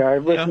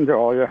I've listened to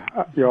all your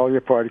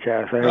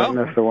podcasts. I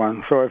haven't missed the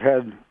one, so I've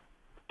had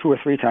 2 or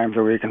 3 times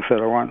a week instead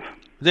of once.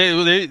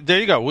 There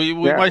you go. We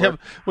might have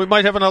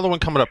another one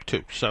coming up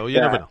too. So you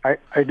never know.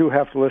 I do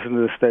have to listen to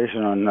the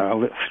station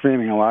on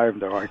streaming live,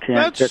 though. I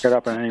can't pick it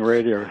up on any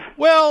radios.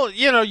 Well,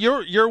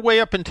 you're way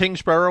up in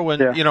Tingsboro,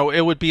 and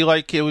it would be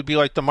like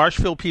the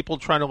Marshfield people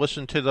trying to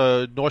listen to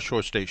the North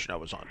Shore station I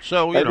was on.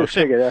 So I just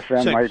figured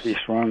FM might be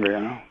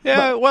stronger.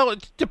 Yeah, well,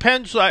 it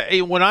depends.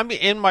 When I'm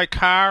in my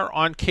car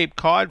on Cape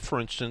Cod, for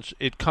instance,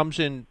 it comes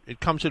in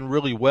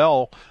really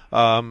well.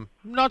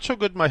 Not so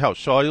good in my house,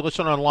 so I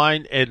listen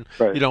online, and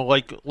right.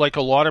 like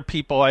a lot of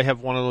people, I have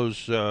one of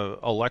those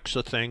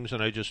Alexa things,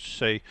 and I just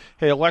say,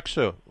 "Hey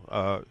Alexa,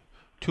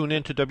 tune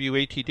into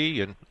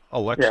WATD," and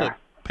Alexa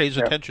pays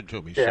attention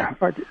to me. Yeah,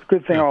 so.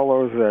 Good thing all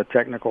those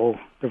technical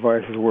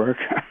devices work.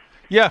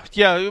 yeah,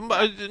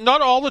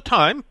 not all the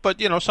time, but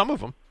some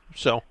of them.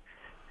 So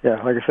yeah,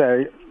 like I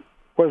say,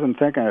 I wasn't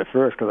thinking at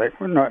first, because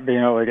I not being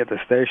able to get the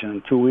station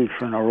in 2 weeks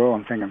in a row.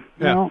 I'm thinking,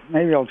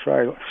 maybe I'll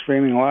try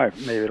streaming live.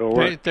 Maybe it'll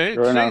work. There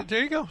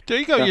you go.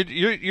 Yeah.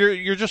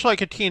 You're just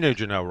like a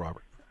teenager now,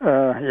 Robert.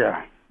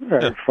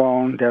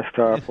 Phone,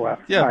 desktop,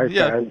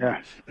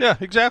 iPad. Yeah,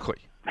 exactly.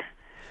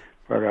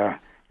 But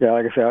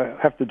like I said, I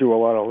have to do a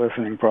lot of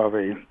listening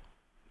probably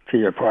to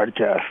your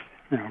podcast.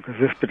 Because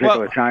this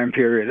particular time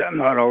period, I'm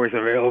not always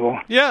available.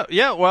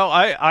 Yeah. Well,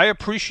 I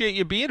appreciate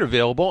you being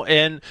available,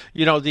 and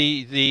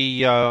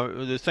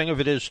the thing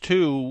of it is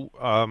too,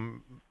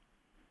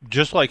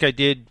 just like I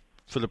did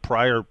for the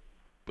prior,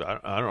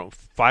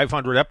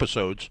 500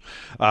 episodes.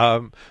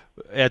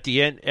 At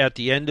the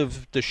end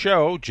of the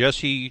show,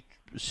 Jesse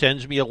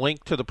sends me a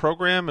link to the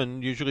program,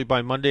 and usually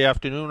by Monday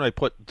afternoon I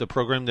put the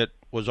program that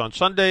was on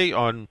Sunday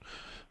on,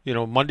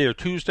 Monday or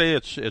Tuesday.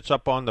 It's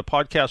up on the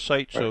podcast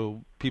site,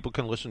 so people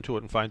can listen to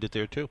it and find it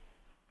there too.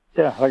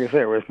 Yeah, like I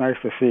said, it was nice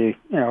to see,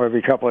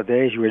 every couple of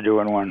days you were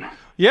doing one.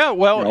 Yeah,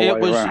 well, it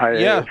was,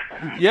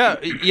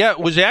 it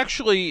was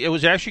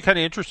actually kind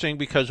of interesting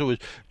because it was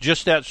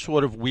just that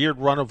sort of weird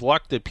run of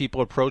luck that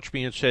people approached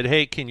me and said,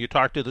 hey, can you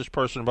talk to this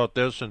person about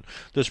this and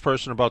this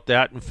person about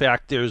that? In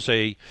fact, there's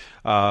and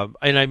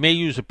I may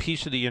use a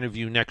piece of the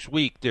interview next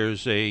week.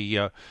 There's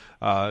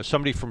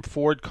somebody from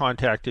Ford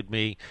contacted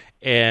me,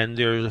 and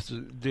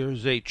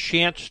there's a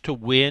chance to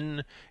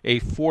win a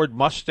Ford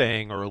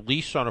Mustang or a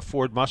lease on a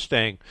Ford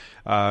Mustang.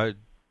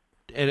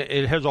 And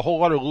it has a whole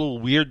lot of little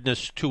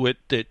weirdness to it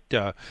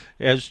that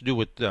has to do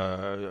with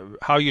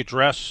how you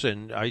dress,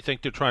 and I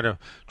think they're trying to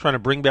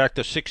bring back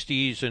the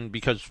 '60s, and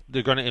because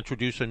they're going to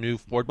introduce a new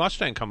Ford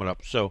Mustang coming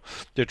up, so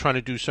they're trying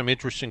to do some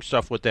interesting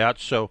stuff with that.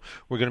 So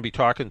we're going to be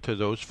talking to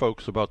those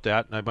folks about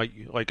that, and I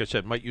might, like I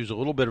said, use a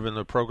little bit of it in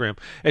the program.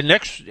 And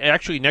next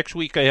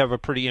week I have a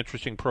pretty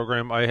interesting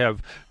program. I have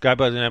a guy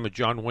by the name of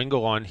John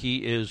Wingle on.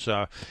 He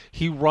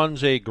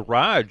runs a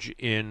garage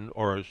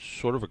or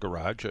sort of a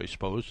garage, I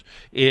suppose,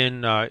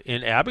 in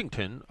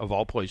Abington, of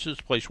all places,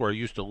 a place where I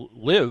used to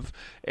live,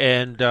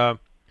 and I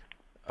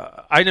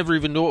never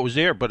even knew it was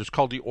there, but it's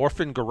called the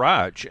Orphan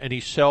Garage, and he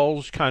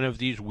sells kind of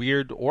these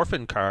weird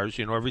orphan cars,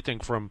 everything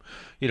from,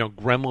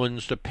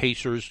 Gremlins to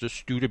Pacers to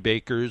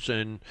Studebakers,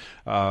 and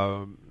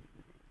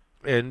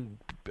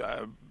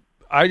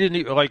I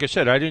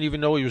didn't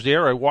even know he was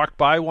there. I walked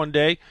by one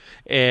day,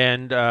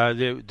 and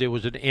there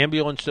was an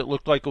ambulance that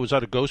looked like it was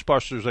out of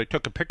Ghostbusters. I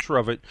took a picture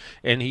of it,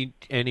 and he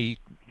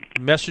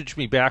messaged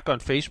me back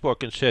on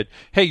Facebook and said,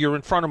 "Hey, you're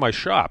in front of my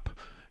shop."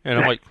 And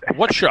I'm like,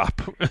 "What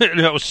shop?"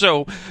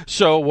 So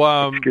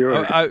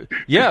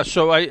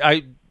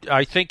I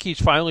think he's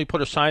finally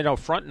put a sign out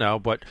front now,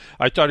 but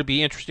I thought it'd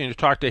be interesting to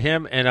talk to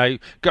him, and I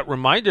got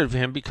reminded of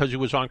him because he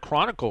was on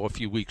Chronicle a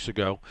few weeks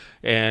ago,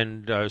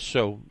 and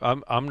so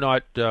I'm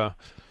not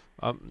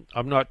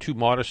too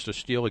modest to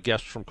steal a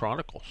guest from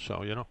Chronicle,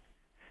 so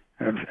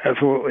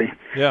Absolutely.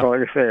 Yeah. Well,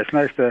 like I say, it's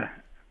nice to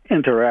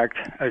interact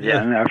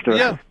again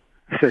after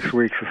 6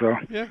 weeks or so.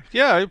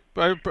 Yeah.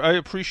 I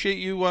appreciate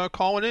you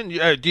calling in.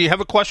 Do you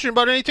have a question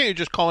about anything? Or you're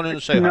just calling in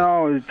to say hi?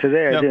 No,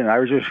 today I didn't. I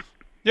was just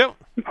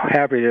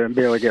happy to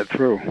be able to get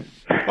through.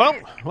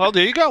 Well,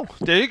 there you go.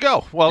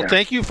 Well,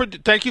 thank you for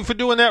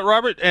doing that,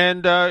 Robert,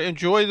 and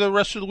enjoy the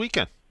rest of the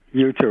weekend.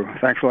 You too.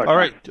 Thanks a lot. All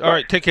right.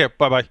 Take care.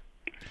 Bye-bye.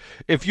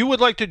 If you would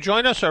like to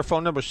join us, our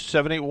phone number is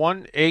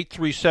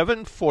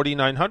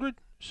 781-837-4900.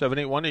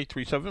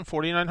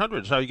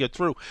 781-837-4900 is how you get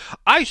through.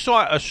 I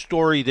saw a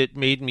story that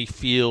made me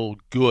feel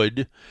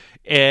good,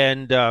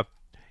 and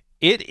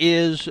it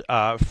is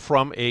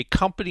from a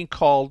company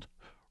called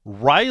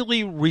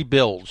Riley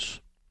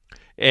Rebuilds.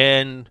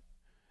 And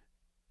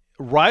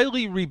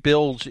Riley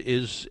Rebuilds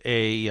is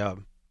a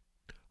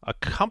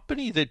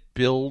company that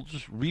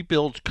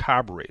rebuilds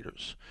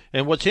carburetors.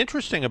 And what's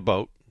interesting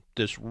about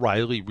this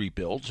Riley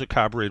Rebuilds, a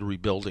carburetor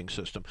rebuilding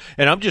system.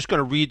 And I'm just going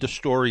to read the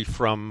story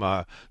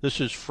from,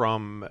 this is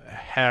from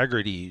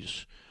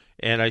Haggerty's,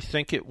 and I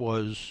think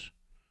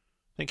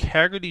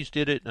Haggerty's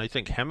did it, and I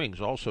think Hemmings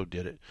also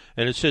did it.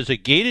 And it says, a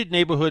gated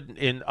neighborhood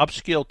in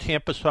upscale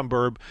Tampa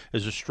suburb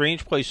is a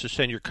strange place to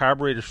send your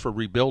carburetors for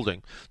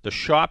rebuilding. The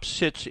shop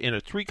sits in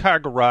a 3-car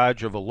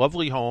garage of a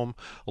lovely home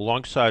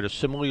alongside a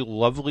similarly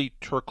lovely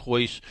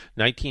turquoise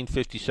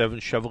 1957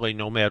 Chevrolet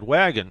Nomad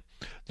wagon.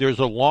 There's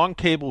a long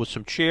table with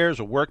some chairs,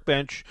 a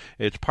workbench.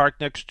 It's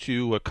parked next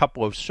to a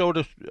couple of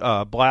soda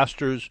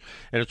blasters,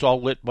 and it's all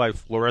lit by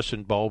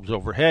fluorescent bulbs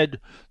overhead.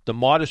 The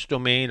modest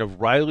domain of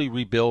Riley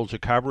Rebuilds, a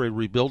carburetor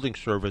rebuilding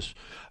service,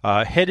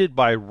 headed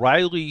by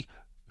Riley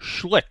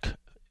Schlick.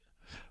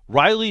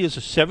 Riley is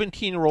a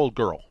 17-year-old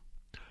girl.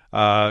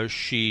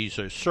 She's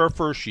a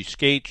surfer, she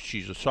skates,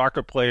 she's a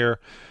soccer player,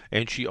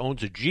 and she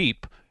owns a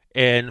Jeep.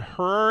 And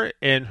her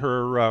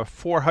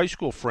 4 high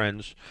school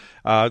friends,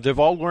 they've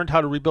all learned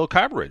how to rebuild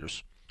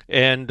carburetors.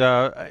 And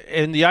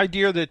the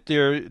idea that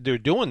they're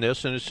doing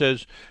this, and it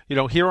says,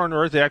 here on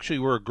Earth, actually,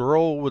 where a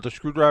girl with a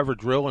screwdriver,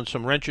 drill, and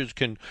some wrenches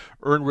can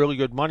earn really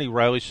good money.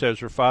 Riley says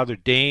her father,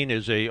 Dane,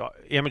 is a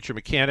amateur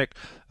mechanic.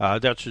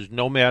 That's his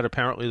Nomad,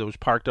 apparently, that was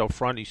parked out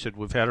front. He said,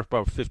 we've had it for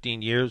about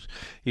 15 years.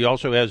 He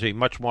also has a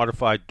much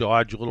modified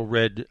Dodge Little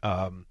Red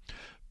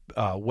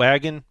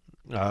wagon.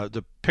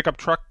 The pickup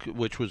truck,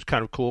 which was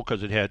kind of cool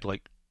because it had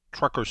like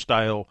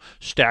trucker-style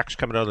stacks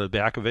coming out of the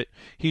back of it.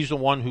 He's the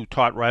one who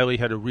taught Riley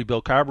how to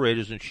rebuild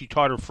carburetors, and she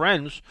taught her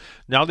friends.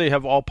 Now they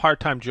have all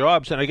part-time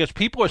jobs, and I guess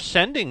people are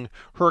sending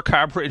her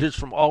carburetors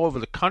from all over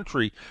the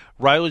country.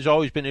 Riley's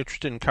always been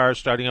interested in cars,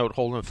 starting out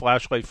holding a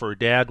flashlight for her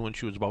dad when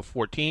she was about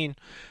 14,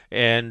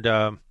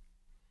 and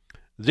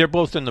they're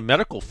both in the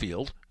medical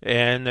field,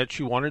 and that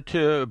she wanted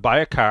to buy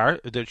a car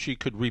that she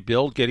could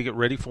rebuild, getting it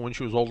ready for when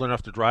she was old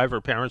enough to drive.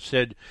 Her parents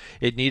said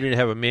it needed to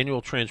have a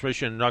manual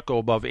transmission and not go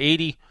above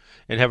 80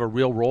 and have a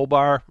real roll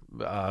bar.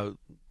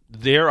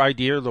 Their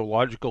idea, the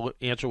logical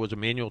answer, was a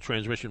manual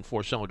transmission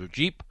 4-cylinder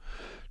Jeep.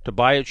 To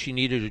buy it, she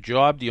needed a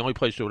job. The only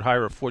place that would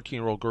hire a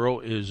 14-year-old girl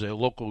is a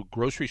local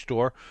grocery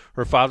store.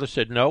 Her father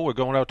said, no, we're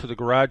going out to the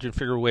garage and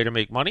figure a way to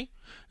make money.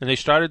 And they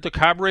started the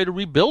carburetor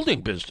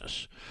rebuilding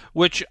business,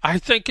 which I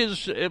think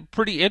is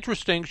pretty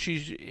interesting.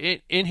 She's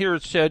in here.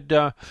 It said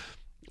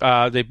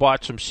they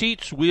bought some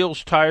seats,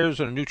 wheels, tires,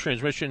 and a new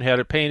transmission, had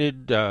it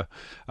painted.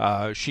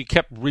 She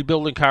kept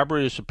rebuilding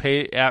carburetors to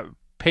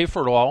pay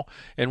for it all,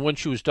 and when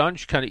she was done,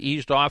 she kind of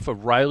eased off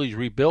of Riley's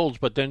rebuilds,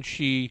 but then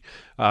she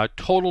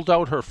totaled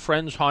out her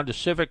friend's Honda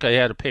Civic. I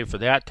had to pay for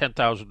that,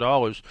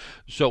 $10,000.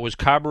 So it was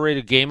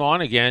carburetor game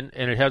on again,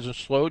 and it hasn't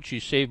slowed.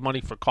 She saved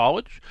money for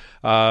college,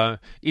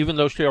 even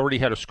though she already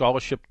had a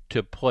scholarship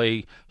to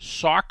play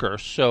soccer.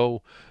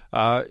 So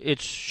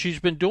she's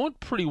been doing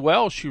pretty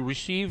well. She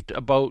received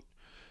about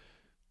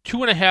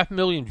 2.5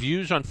 million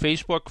views on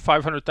Facebook,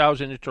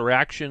 500,000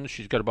 interactions.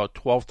 She's got about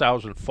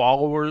 12,000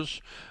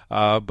 followers,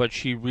 but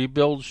she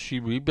rebuilds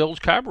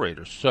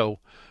carburetors. So,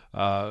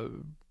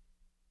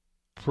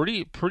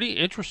 pretty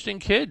interesting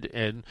kid,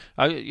 and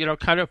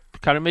kind of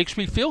makes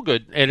me feel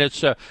good. And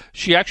it's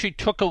she actually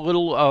took a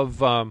little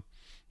of.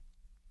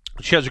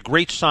 She has a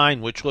great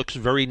sign which looks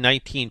very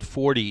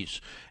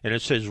 1940s, and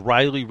it says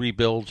Riley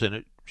Rebuilds, and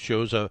it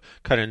shows a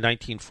kind of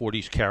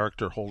 1940s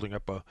character holding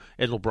up a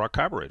Edelbrock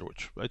carburetor,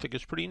 which I think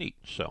is pretty neat.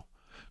 So,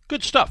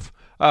 good stuff.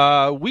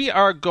 We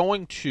are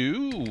going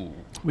to...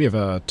 We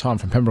have Tom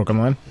from Pembroke on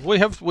the line. We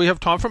have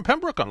Tom from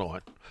Pembroke on the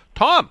line.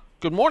 Tom,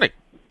 good morning.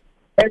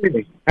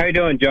 Hey, how you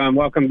doing, John?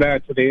 Welcome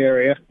back to the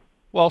area.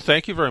 Well,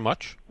 thank you very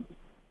much.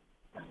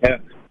 Yeah.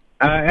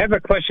 I have a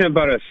question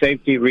about a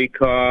safety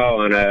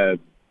recall on a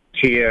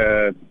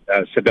Kia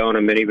Sedona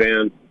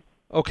minivan.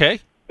 Okay.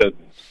 The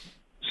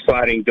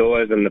sliding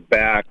doors in the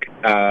back.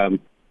 I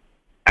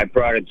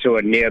brought it to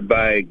a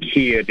nearby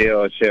Kia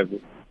dealership,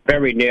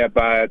 very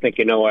nearby. I think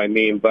you know what I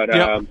mean. But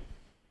yep.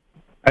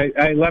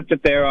 I left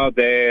it there all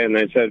day, and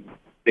I said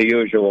the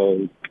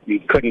usual. You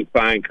couldn't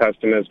find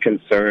customers'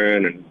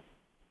 concern, and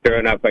sure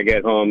enough, I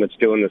get home, it's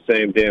doing the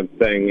same damn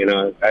thing. You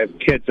know, I have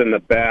kids in the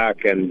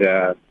back, and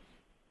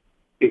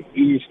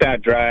you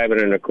start driving,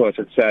 and of course,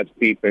 it starts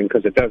beeping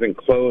because it doesn't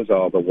close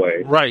all the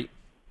way. Right.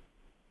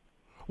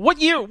 What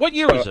year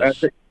is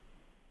this?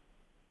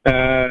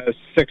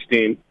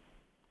 16.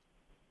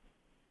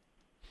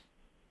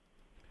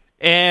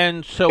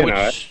 And so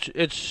is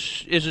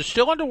it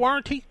still under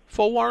warranty?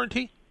 Full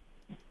warranty?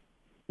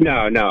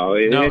 No.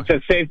 It's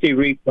a safety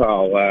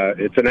recall.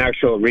 It's an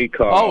actual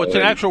recall. Oh, it's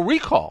an actual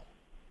recall.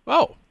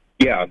 Oh.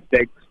 Yeah,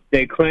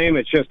 they claim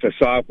it's just a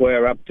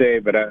software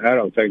update, but I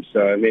don't think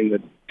so. I mean,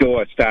 the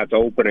door starts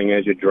opening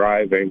as you're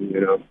driving,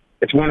 you know.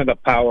 It's one of the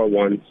power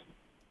ones.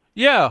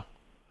 Yeah.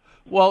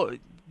 Well,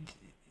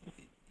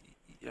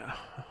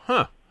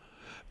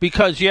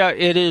 because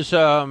it is.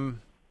 I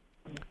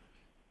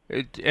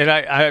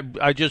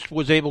just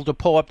was able to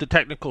pull up the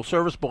technical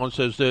service bulletin. It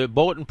says the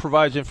bulletin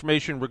provides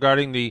information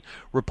regarding the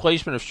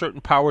replacement of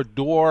certain power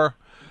door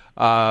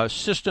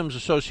systems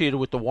associated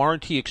with the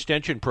warranty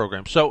extension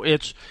program. So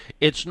it's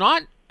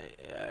not.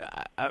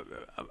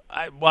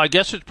 I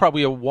guess it's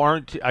probably a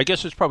warranty. I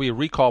guess it's probably a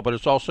recall, but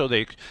it's also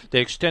they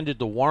extended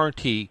the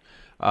warranty.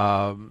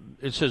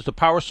 It says the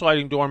power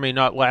sliding door may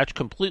not latch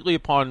completely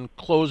upon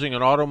closing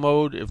in auto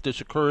mode. If this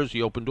occurs,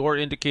 the open door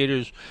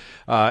indicators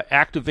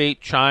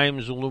activate,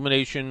 chimes,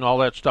 illumination, all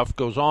that stuff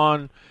goes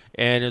on.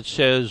 And it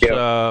says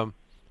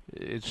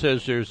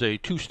there's a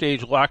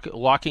two-stage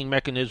locking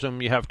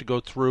mechanism you have to go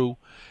through,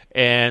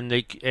 and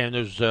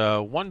there's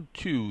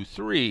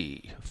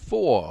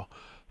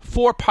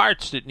 4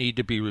 parts that need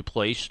to be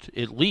replaced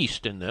at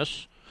least in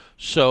this.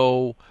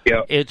 So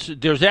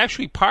there's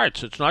actually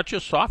parts. It's not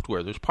just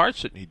software. There's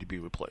parts that need to be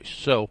replaced.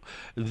 So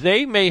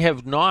they may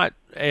have not,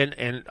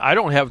 and I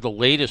don't have the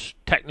latest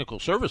technical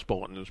service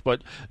bulletins,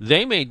 but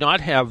they may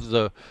not have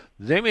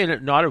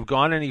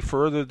gone any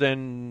further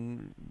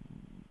than,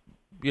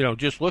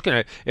 just looking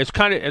at it. It's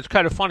kind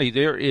of funny.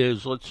 There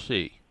is, let's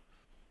see,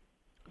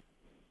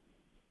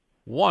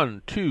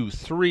 1, 2,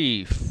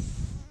 3,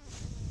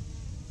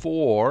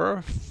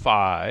 4,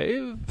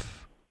 5,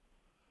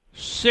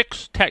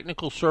 6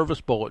 technical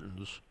service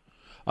bulletins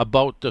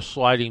about the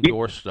sliding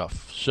door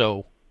stuff.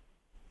 So,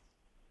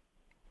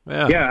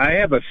 yeah, I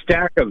have a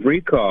stack of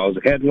recalls,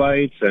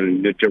 headlights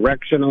and the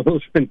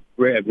directionals and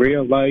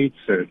rear lights,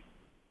 and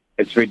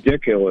it's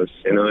ridiculous.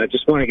 I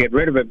just want to get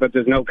rid of it, but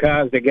there's no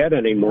cars to get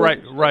anymore.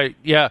 Right,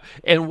 yeah.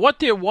 And what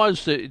there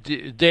was,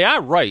 they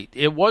are right.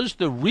 It was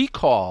the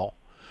recall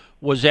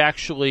was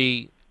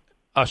actually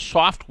a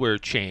software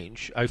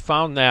change. I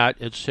found that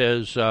it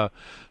says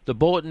the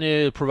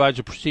bulletin provides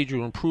a procedure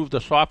to improve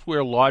the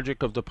software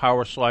logic of the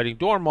power sliding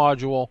door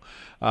module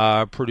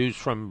produced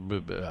from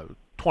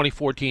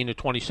 2014 to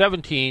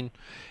 2017,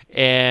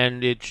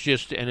 and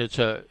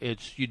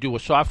you do a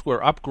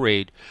software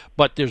upgrade.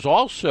 But there's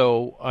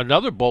also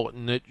another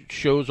bulletin that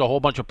shows a whole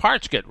bunch of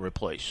parts getting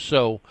replaced.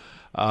 So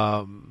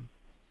that's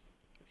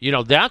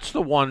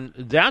the one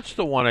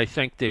I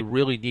think they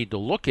really need to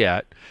look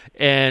at.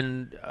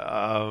 And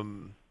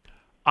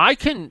I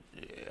can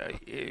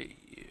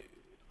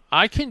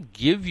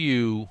give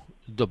you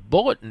the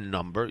bulletin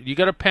number. You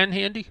got a pen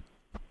handy?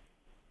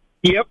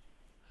 Yep.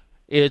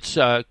 It's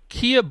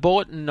Kia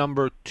bulletin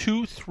number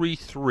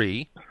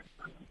 233.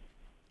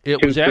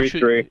 It was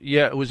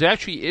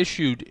actually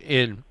issued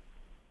in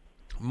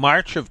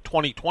March of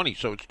 2020,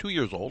 so it's 2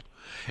 years old,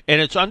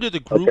 and it's under the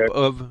group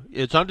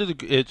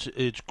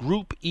it's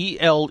group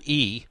ELE,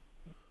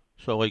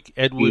 so like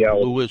Edward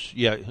Lewis,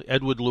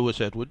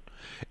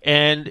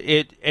 and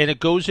it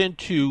goes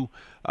into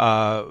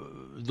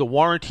the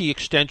warranty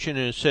extension,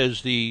 and it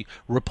says the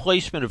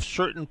replacement of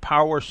certain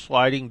power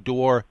sliding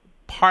door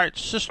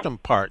system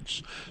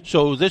parts.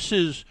 So this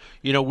is,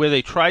 where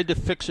they tried to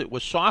fix it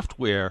with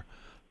software.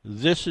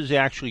 This is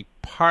actually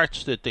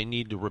parts that they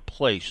need to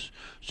replace.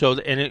 So,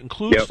 and it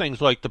includes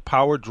things like the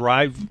power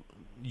drive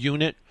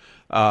unit,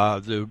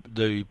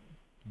 the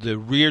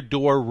rear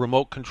door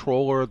remote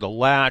controller, the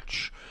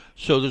latch.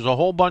 So there's a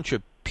whole bunch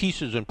of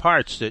pieces and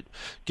parts that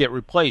get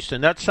replaced,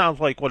 and that sounds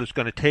like what it's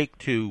going to take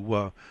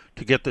to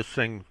get this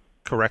thing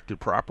corrected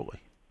properly.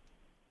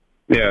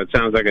 Yeah, it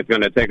sounds like it's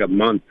going to take a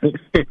month to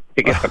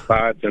get the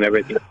parts and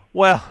everything.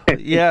 Well,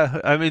 yeah,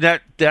 I mean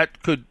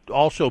that could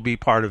also be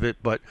part of it,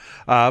 but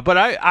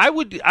I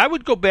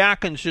would go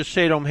back and just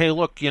say to them, hey,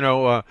 look,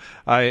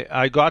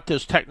 I got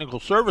this technical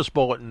service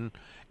bulletin,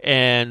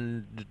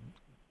 and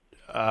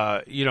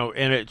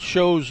and it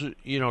shows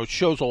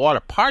a lot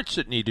of parts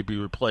that need to be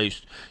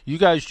replaced. You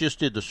guys just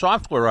did the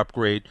software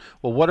upgrade.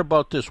 Well, what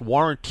about this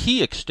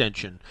warranty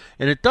extension?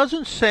 And it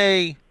doesn't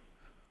say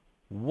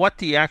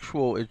what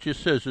it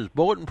just says this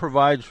bulletin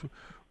provides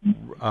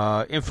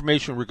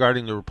information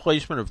regarding the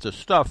replacement of the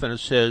stuff, and it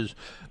says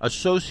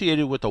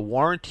associated with the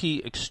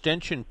warranty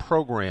extension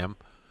program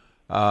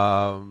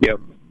of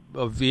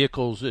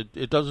vehicles.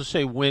 It doesn't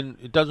say when.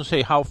 It doesn't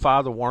say how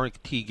far the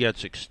warranty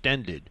gets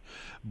extended,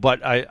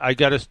 but I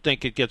got to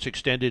think it gets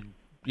extended.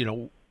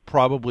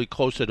 Probably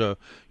closer to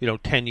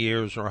 10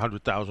 years or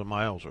 100,000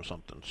 miles or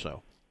something.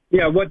 So.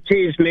 Yeah, what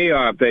teased me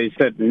off, they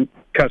said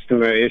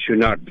customer issue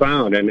not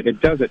found, and it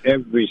does it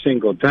every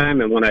single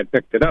time. And when I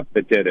picked it up,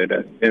 it did it,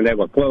 and they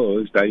were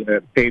closed. I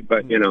paid,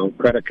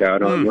 credit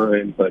card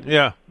online, but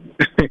yeah,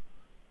 but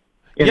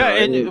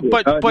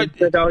I'll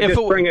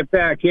just bring it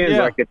back in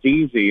like it's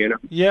easy,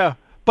 Yeah,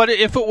 but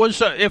if it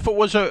was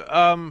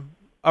a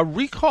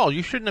recall,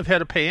 you shouldn't have had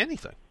to pay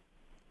anything.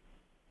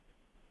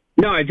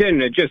 No, I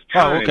didn't. It just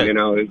time, bring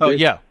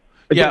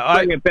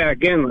it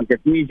back in like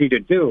it's easy to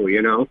do,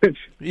 It's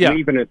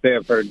leaving it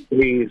there for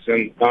days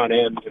and on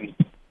end.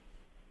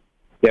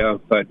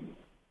 And, but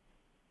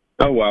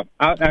oh well.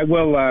 I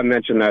will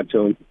mention that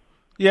to him.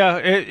 Yeah,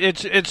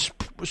 it's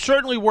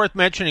certainly worth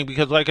mentioning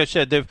because, like I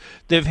said,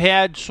 they've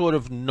had sort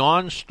of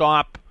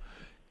nonstop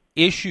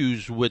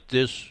issues with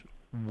this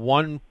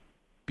one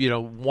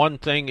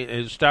thing.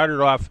 It started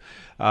off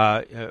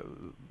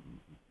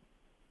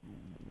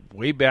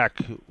way back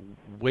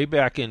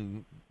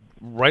in.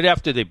 Right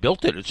after they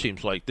built it, it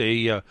seems like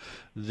they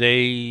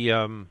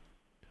some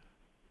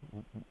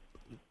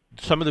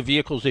of the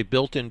vehicles they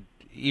built in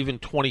even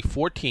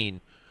 2014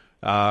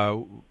 had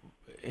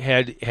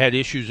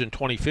issues in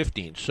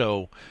 2015.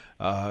 So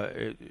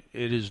it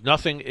is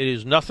nothing. It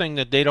is nothing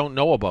that they don't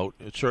know about,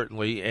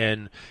 certainly,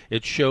 and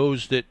it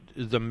shows that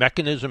the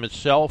mechanism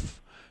itself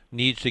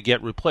needs to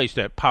get replaced.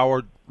 That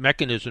power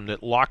mechanism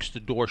that locks the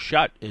door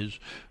shut is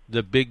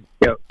the big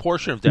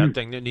portion of that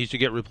thing that needs to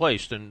get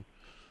replaced, and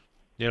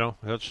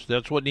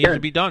that's what needs to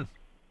be done.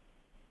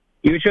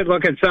 You should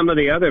look at some of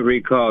the other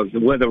recalls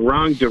where the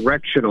wrong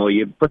directional.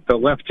 You put the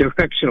left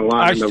directional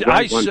on and the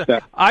right one.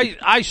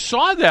 I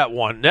saw that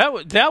one.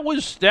 That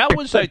was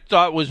I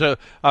thought was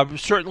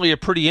certainly a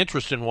pretty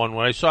interesting one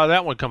when I saw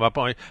that one come up.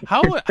 I'm like,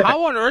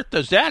 how on earth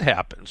does that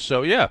happen?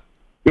 So yeah,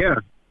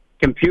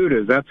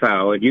 computers. That's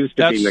how it used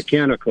to be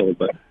mechanical,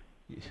 but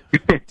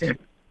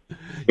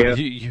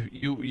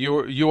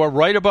you are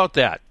right about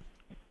that.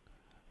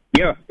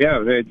 Yeah,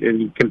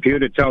 the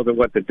computer tells it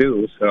what to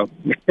do. So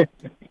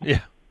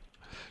yeah.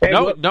 Hey,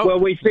 will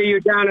we see you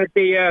down at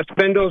the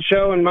Spindle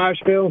Show in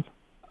Marshfield?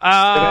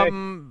 I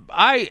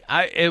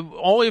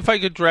only if I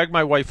could drag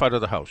my wife out of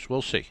the house.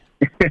 We'll see.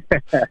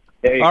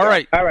 All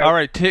right.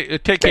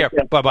 Take care.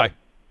 Bye-bye.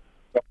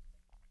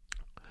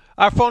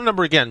 Our phone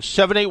number again,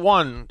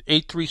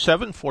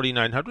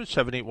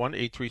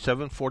 781-837-4900,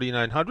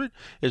 781-837-4900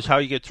 is how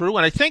you get through.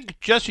 And I think,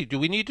 Jesse, do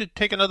we need to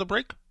take another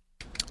break?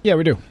 Yeah,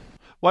 we do.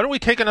 Why don't we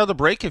take another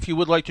break if you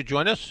would like to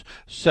join us,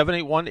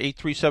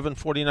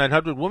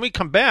 781-837-4900. When we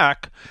come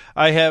back,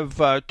 I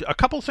have a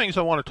couple things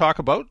I want to talk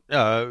about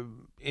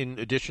in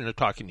addition to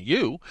talking to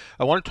you.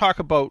 I want to talk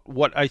about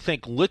what I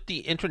think lit the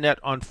internet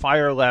on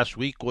fire last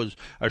week was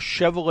a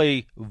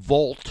Chevrolet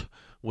Volt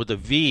with a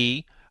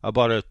V,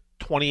 about a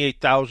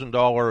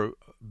 $28,000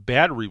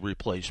 battery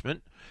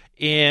replacement.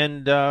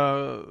 And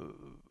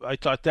I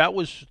thought that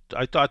was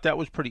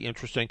pretty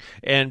interesting.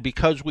 And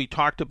because we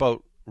talked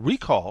about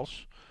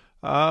recalls,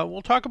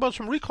 we'll talk about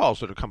some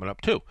recalls that are coming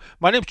up, too.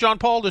 My name's John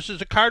Paul. This is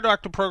the Car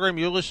Doctor program.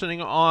 You're listening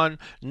on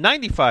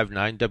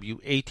 95.9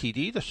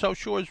 WATD, the South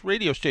Shores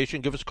radio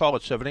station. Give us a call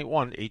at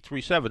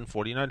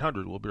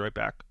 781-837-4900. We'll be right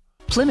back.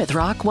 Plymouth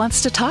Rock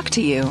wants to talk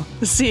to you.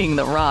 Seeing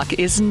the Rock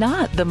is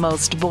not the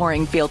most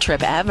boring field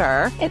trip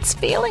ever. Its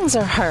feelings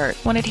are hurt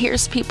when it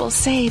hears people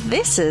say,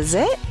 "This is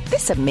it."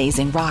 This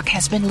amazing rock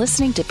has been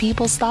listening to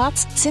people's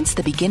thoughts since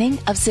the beginning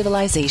of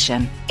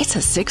civilization. It's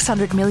a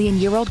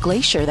 600-million-year-old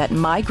glacier that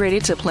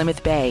migrated to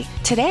Plymouth Bay.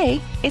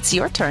 Today, it's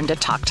your turn to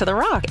talk to the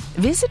rock.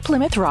 Visit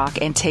Plymouth Rock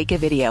and take a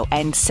video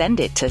and send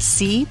it to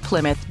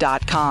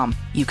cplymouth.com.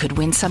 You could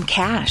win some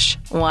cash.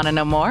 Want to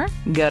know more?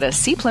 Go to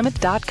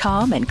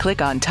cplymouth.com and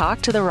click on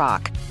Talk to the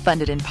Rock.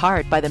 Funded in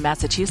part by the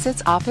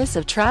Massachusetts Office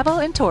of Travel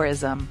and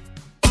Tourism.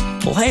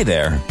 Well, hey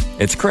there.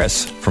 It's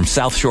Chris from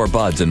South Shore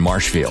Buds in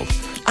Marshfield.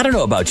 I don't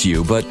know about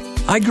you, but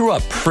I grew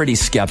up pretty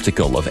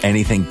skeptical of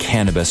anything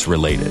cannabis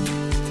related.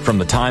 From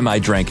the time I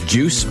drank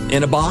juice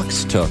in a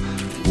box to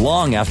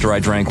long after I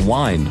drank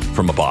wine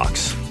from a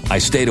box, I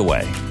stayed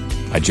away.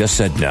 I just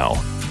said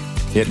no.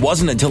 It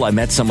wasn't until I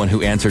met someone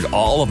who answered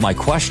all of my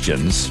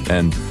questions,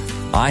 and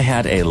I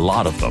had a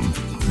lot of them,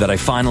 that I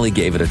finally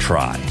gave it a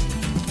try.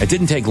 It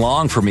didn't take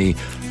long for me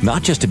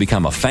not just to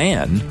become a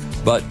fan,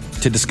 but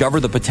to discover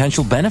the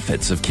potential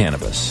benefits of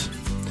cannabis.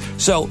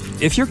 So,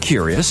 if you're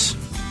curious,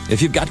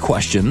 if you've got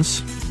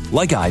questions,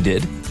 like I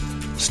did,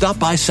 stop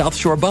by South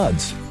Shore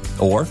Buds.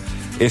 Or,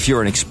 if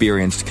you're an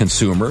experienced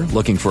consumer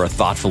looking for a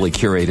thoughtfully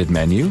curated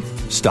menu,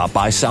 stop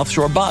by South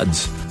Shore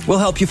Buds. We'll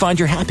help you find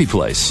your happy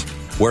place.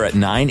 We're at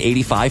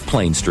 985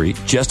 Plain Street,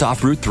 just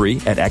off Route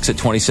 3 at Exit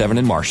 27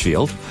 in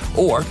Marshfield.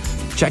 Or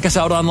check us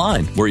out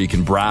online, where you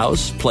can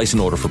browse, place an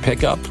order for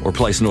pickup, or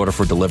place an order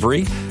for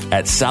delivery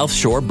at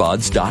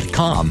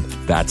southshorebuds.com.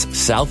 That's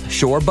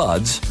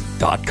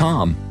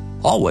southshorebuds.com.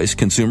 Always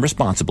consume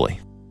responsibly.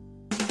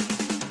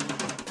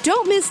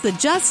 Don't miss the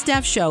Just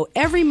Steph Show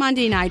every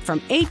Monday night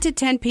from 8 to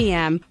 10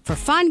 p.m. for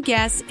fun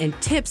guests and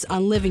tips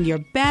on living your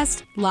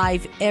best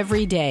life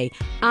every day.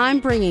 I'm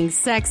bringing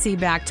sexy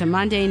back to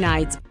Monday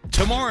nights.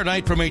 Tomorrow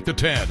night from 8 to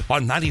 10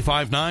 on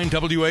 95.9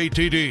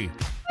 WATD.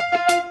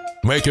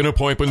 Make an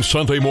appointment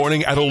Sunday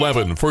morning at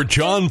 11 for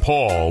John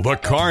Paul, the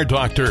Car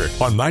Doctor,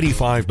 on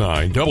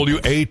 95.9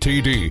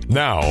 WATD.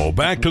 Now,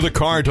 back to the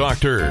Car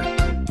Doctor.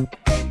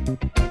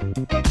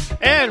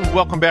 And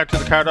welcome back to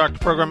the Car Doctor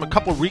program. A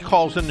couple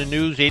recalls in the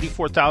news.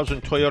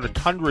 84,000 Toyota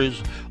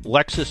Tundras,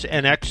 Lexus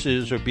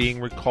NXs are being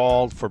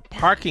recalled for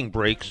parking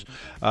brakes.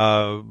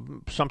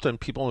 Something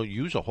people don't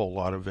use a whole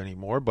lot of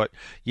anymore. But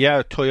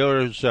yeah,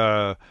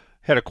 Toyota's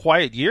had a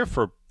quiet year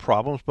for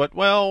problems. But,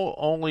 well,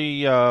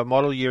 only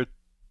model year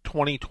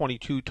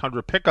 2022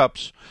 Tundra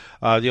pickups,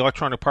 the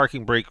electronic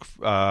parking brake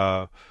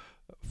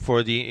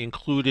for the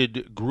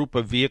included group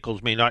of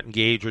vehicles may not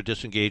engage or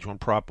disengage when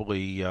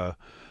properly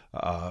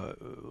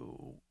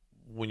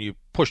when you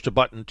push the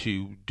button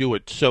to do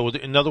it. So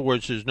in other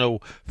words, there's no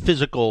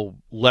physical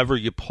lever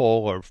you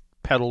pull or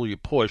pedal you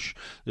push.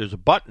 There's a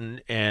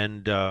button,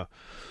 and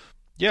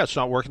it's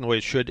not working the way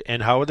it should.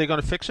 And how are they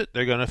going to fix it?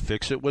 They're going to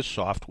fix it with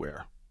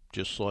software,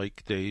 just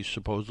like they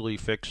supposedly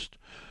fixed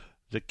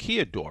the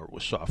Kia door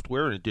with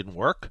software, and it didn't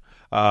work.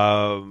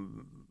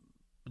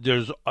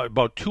 There's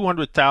about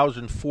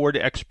 200,000 Ford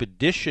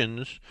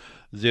Expeditions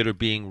that are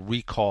being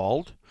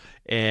recalled,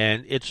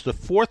 and it's the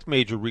fourth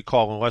major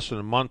recall in less than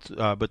a month,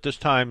 but this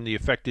time the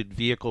affected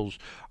vehicles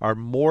are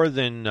more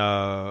than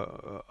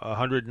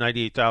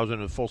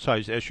 198,000 of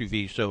full-size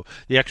SUVs. So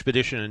the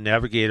Expedition and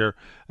Navigator,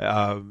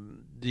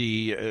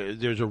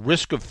 there's a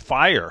risk of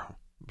fire,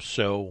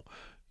 so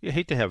you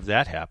hate to have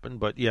that happen.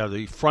 But yeah,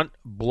 the front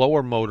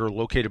blower motor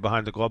located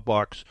behind the glove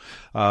box,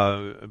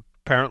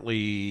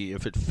 apparently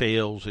if it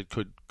fails, it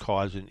could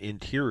cause an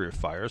interior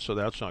fire, so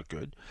that's not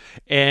good.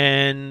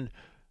 And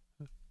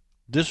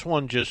this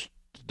one,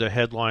 the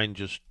headline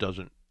just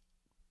doesn't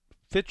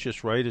fit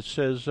just right. It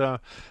says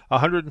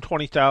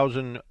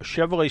 120,000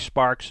 Chevrolet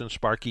Sparks and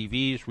Spark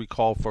EVs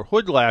recalled for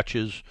hood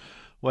latches.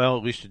 Well,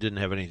 at least it didn't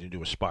have anything to do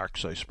with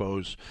Sparks, I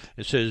suppose.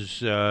 It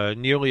says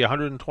nearly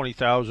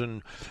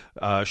 120,000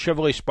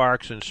 Chevrolet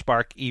Sparks and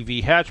Spark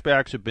EV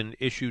hatchbacks have been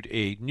issued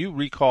a new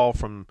recall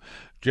from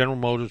General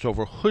Motors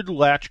over hood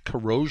latch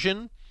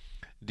corrosion.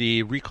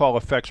 The recall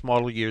affects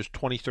model years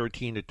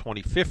 2013 to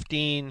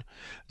 2015.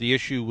 The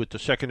issue with the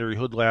secondary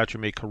hood latch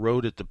may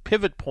corrode at the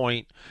pivot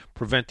point,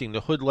 preventing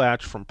the hood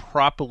latch from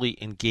properly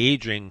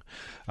engaging.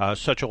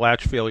 Such a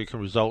latch failure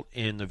can result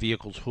in the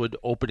vehicle's hood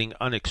opening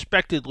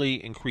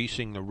unexpectedly,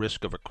 increasing the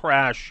risk of a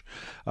crash.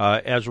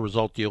 As a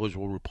result, dealers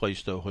will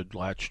replace the hood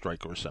latch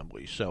striker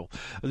assembly. So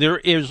there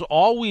is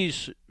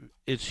always,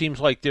 it seems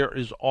like there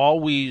is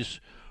always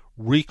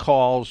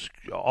recalls.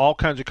 All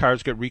kinds of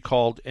cars get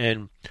recalled,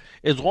 and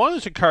as long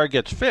as the car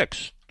gets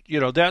fixed,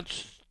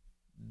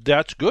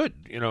 that's good.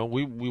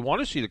 We want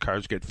to see the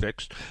cars get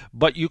fixed,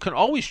 but you can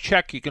always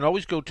check. You can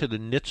always go to the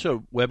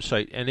NHTSA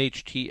website,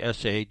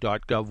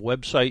 nhtsa.gov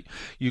website.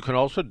 You can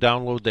also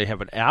download. They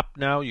have an app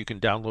now. You can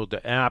download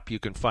the app. You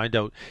can find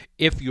out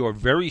if your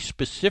very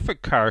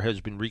specific car has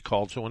been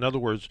recalled. So in other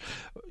words,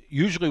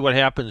 usually what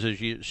happens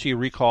is you see a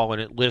recall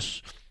and it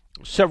lists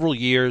several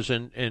years,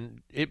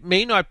 and it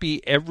may not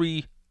be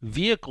every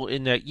vehicle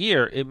in that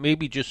year. It may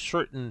be just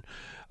certain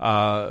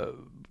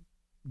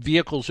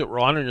vehicles that were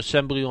on an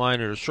assembly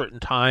line at a certain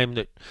time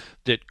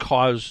that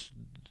caused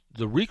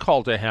the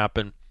recall to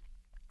happen.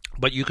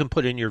 But you can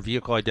put in your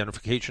vehicle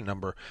identification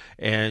number,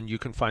 and you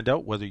can find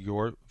out whether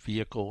your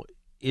vehicle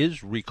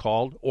is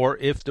recalled or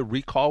if the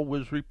recall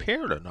was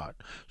repaired or not.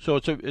 So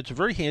it's a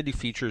very handy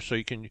feature. So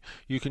you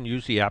can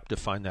use the app to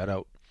find that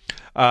out.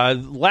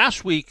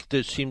 Last week,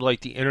 it seemed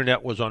like the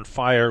internet was on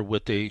fire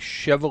with a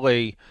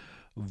Chevrolet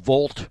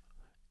Volt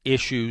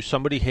issue.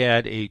 Somebody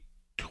had a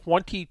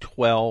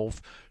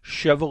 2012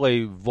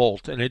 Chevrolet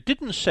Volt, and it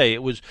didn't say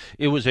it was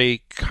a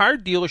car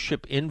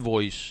dealership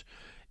invoice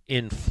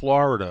in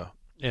Florida,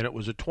 and it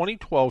was a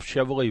 2012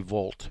 Chevrolet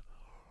Volt,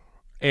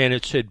 and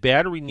it said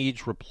battery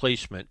needs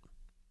replacement,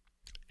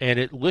 and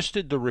it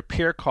listed the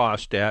repair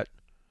cost at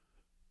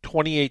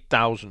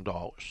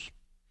 $28,000.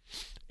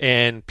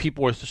 And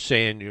people were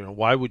saying,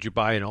 why would you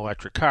buy an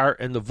electric car?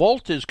 And the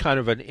Volt is kind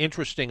of an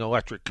interesting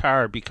electric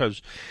car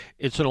because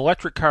it's an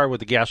electric car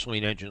with a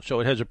gasoline engine.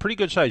 So it has a pretty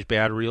good-sized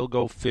battery. It'll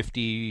go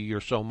 50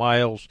 or so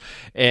miles.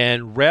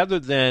 And rather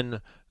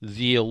than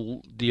the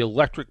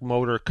electric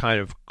motor kind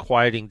of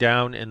quieting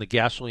down and the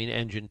gasoline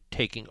engine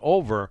taking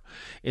over,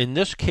 in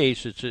this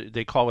case,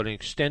 they call it an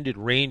extended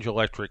range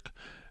electric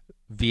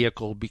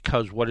vehicle,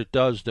 because what it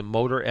does, the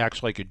motor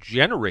acts like a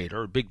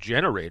generator, a big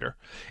generator,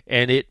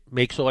 and it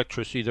makes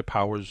electricity that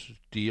powers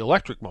the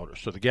electric motor.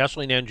 So the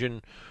gasoline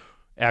engine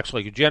acts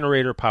like a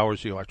generator,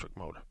 powers the electric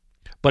motor.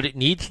 But it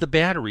needs the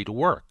battery to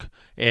work.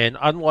 And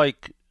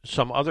unlike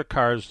some other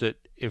cars that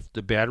if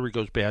the battery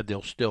goes bad,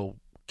 they'll still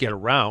get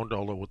around,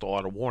 although with a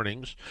lot of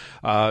warnings,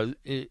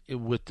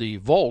 with the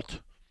Volt,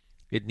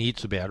 it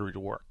needs the battery to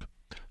work.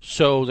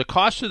 So the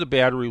cost of the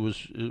battery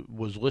was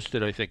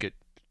listed, I think, at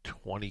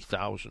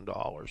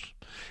 $20,000.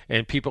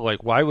 And people are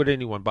like, why would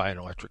anyone buy an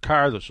electric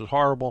car? This is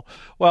horrible.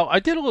 Well, I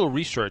did a little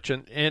research,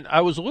 and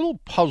I was a little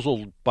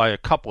puzzled by a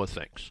couple of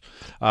things.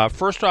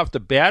 First off,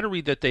 the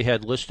battery that they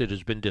had listed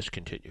has been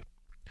discontinued.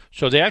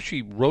 So they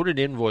actually wrote an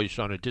invoice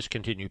on a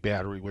discontinued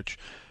battery,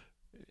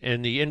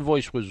 and the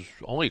invoice was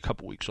only a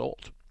couple weeks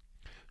old.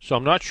 So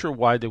I'm not sure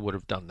why they would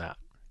have done that.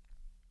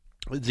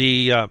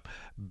 The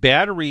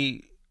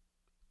battery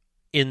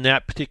in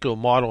that particular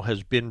model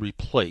has been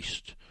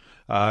replaced.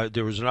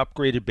 There was an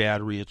upgraded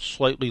battery. It's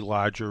slightly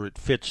larger. It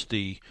fits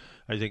the,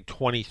 I think,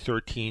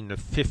 2013 to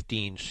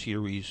 15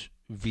 series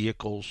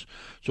vehicles.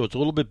 So it's a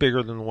little bit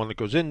bigger than the one that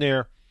goes in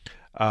there.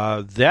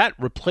 That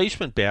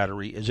replacement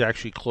battery is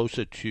actually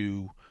closer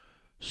to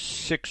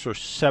 $6,000 or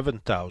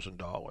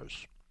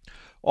 $7,000.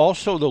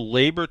 Also, the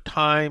labor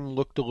time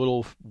looked a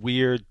little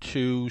weird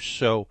too.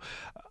 So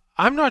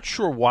I'm not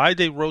sure why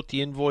they wrote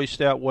the invoice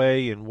that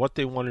way and what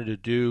they wanted to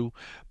do.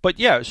 But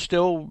yeah,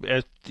 still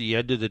at the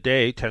end of the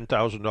day,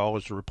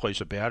 $10,000 to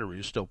replace a battery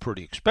is still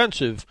pretty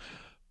expensive,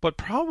 but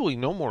probably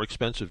no more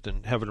expensive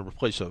than having to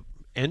replace an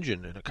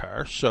engine in a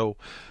car. So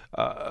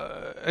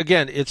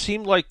again, it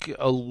seemed like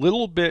a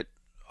little bit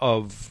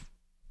of,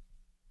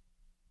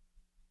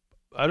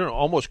 I don't know,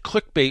 almost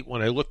clickbait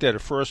when I looked at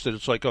it first, that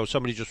it's like, oh,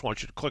 somebody just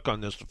wants you to click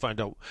on this to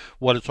find out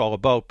what it's all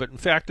about. But in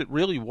fact, it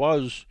really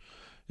was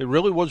a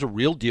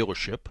real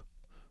dealership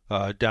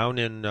down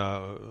in,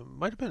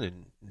 might have been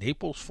in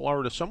Naples,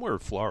 Florida, somewhere in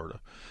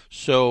Florida.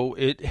 So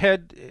it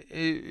had,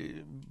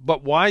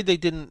 but why they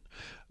didn't,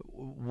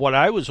 what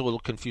I was a little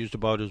confused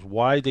about is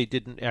why they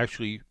didn't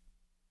actually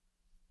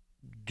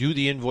do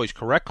the invoice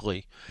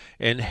correctly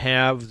and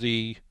have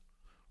the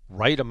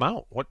right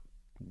amount.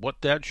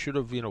 What that should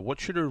have, what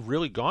should have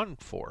really gone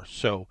for.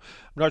 So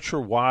I'm not sure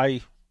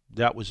why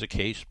that was the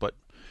case, but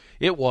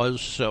it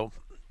was. So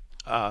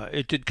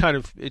it did kind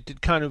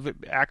of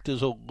act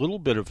as a little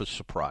bit of a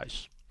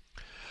surprise.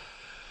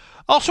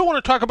 I also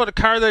want to talk about a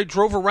car that I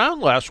drove around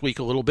last week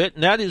a little bit,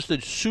 and that is the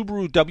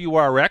Subaru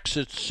WRX.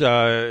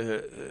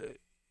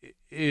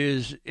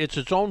 It's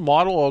its own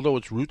model, although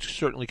its roots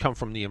certainly come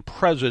from the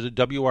Impreza. The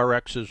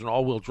WRX is an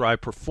all-wheel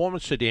drive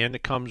performance sedan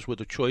that comes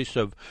with a choice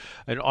of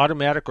an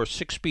automatic or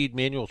 6-speed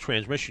manual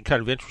transmission.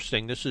 Kind of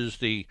interesting. This is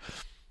the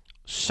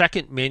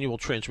second manual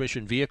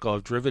transmission vehicle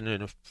I've driven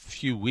in a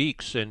few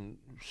weeks, and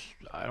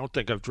I don't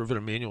think I've driven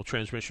a manual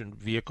transmission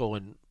vehicle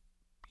in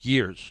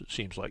years, it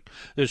seems like.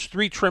 There's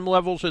 3 trim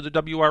levels of the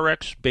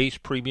WRX: base,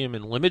 premium,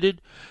 and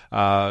limited.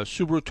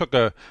 Subaru took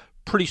a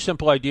pretty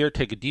simple idea: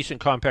 take a decent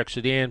compact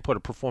sedan, put a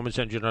performance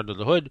engine under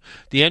the hood.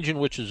 The engine,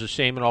 which is the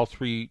same in all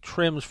 3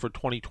 trims for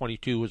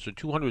 2022, is a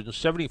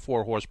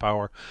 274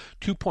 horsepower,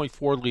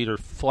 2.4-liter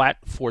flat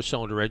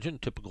 4-cylinder engine,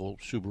 typical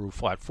Subaru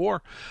flat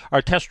 4.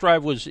 Our test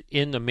drive was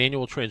in the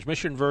manual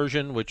transmission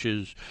version, which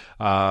is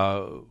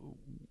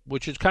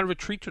kind of a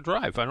treat to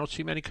drive. I don't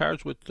see many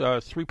cars with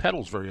 3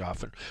 pedals very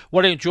often.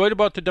 What I enjoyed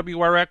about the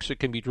WRX, it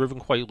can be driven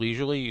quite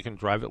leisurely. You can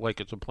drive it like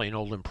it's a plain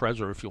old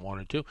Impreza if you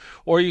wanted to,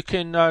 or you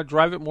can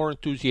drive it more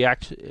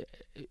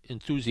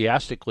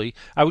enthusiastically.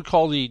 I would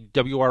call the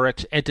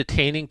WRX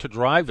entertaining to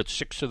drive. It's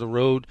 6 to the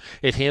road.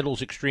 It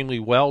handles extremely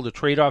well. The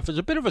trade-off is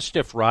a bit of a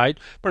stiff ride,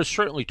 but it's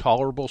certainly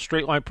tolerable.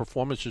 Straight line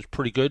performance is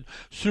pretty good.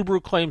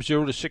 Subaru claims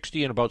 0 to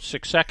 60 in about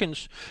 6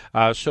 seconds,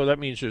 so that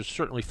means there's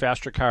certainly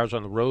faster cars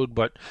on the road,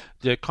 but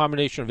the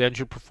combination of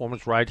engine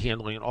performance, ride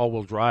handling, and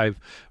all-wheel drive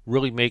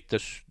really make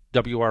this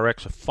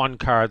WRX a fun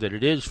car that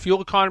it is.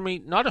 Fuel economy,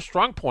 not a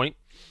strong point.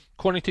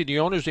 According to the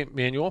owner's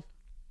manual,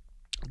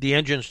 the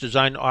engine is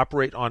designed to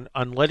operate on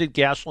unleaded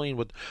gasoline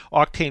with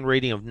octane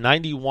rating of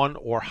 91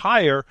 or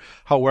higher.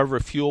 However,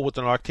 fuel with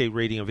an octane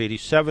rating of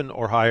 87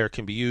 or higher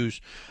can be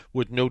used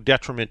with no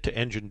detriment to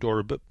engine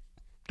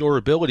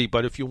durability.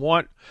 But if you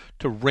want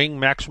to wring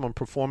maximum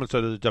performance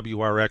out of the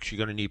WRX, you're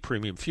going to need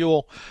premium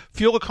fuel.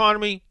 Fuel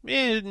economy,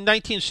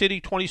 19 city,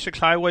 26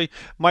 highway.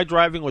 My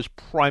driving was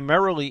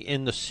primarily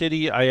in the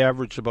city. I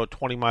averaged about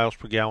 20 miles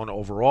per gallon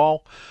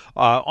overall.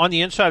 On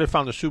the inside, I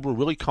found the Subaru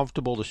really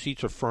comfortable. The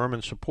seats are firm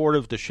and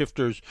supportive. The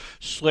shifters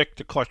slick.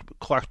 The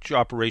clutch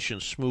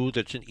operation smooth.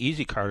 It's an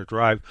easy car to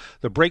drive.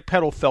 The brake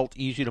pedal felt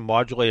easy to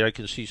modulate. I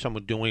can see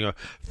someone doing a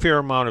fair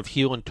amount of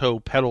heel and toe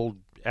pedal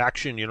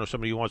action.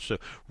 Somebody who wants to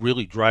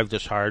really drive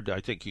this hard, I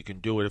think you can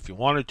do it if you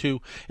wanted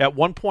to. At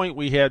one point,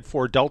 we had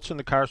 4 adults in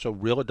the car, so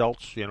real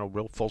adults,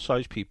 real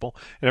full-size people,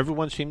 and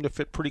everyone seemed to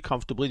fit pretty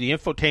comfortably. The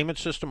infotainment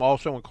system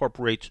also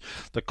incorporates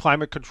the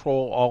climate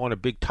control all on a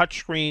big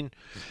touchscreen.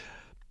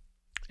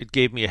 It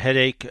gave me a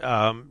headache.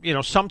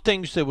 Some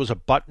things there was a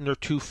button or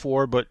two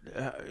for, but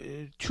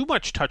too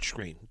much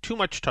touchscreen.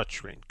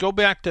 Go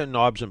back to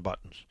knobs and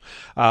buttons.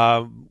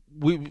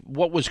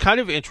 What was kind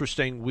of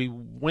interesting, we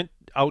went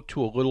out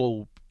to a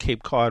little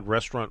Cape Cod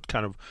restaurant,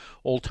 kind of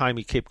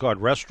old-timey Cape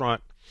Cod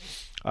restaurant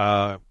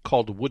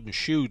called the Wooden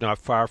Shoe, not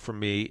far from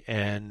me,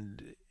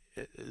 and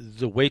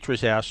the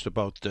waitress asked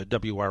about the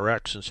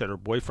WRX and said her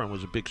boyfriend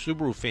was a big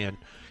Subaru fan.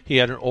 He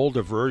had an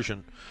older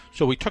version.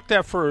 So we took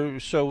that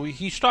so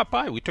he stopped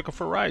by. We took it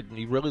for a ride, and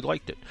he really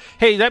liked it.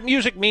 Hey, that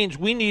music means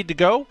we need to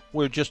go.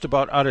 We're just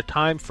about out of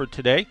time for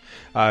today.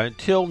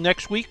 Until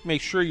next week,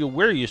 make sure you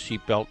wear your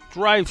seatbelt,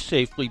 drive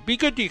safely, be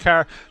good to your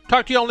car.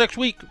 Talk to you all next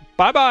week.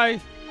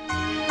 Bye-bye.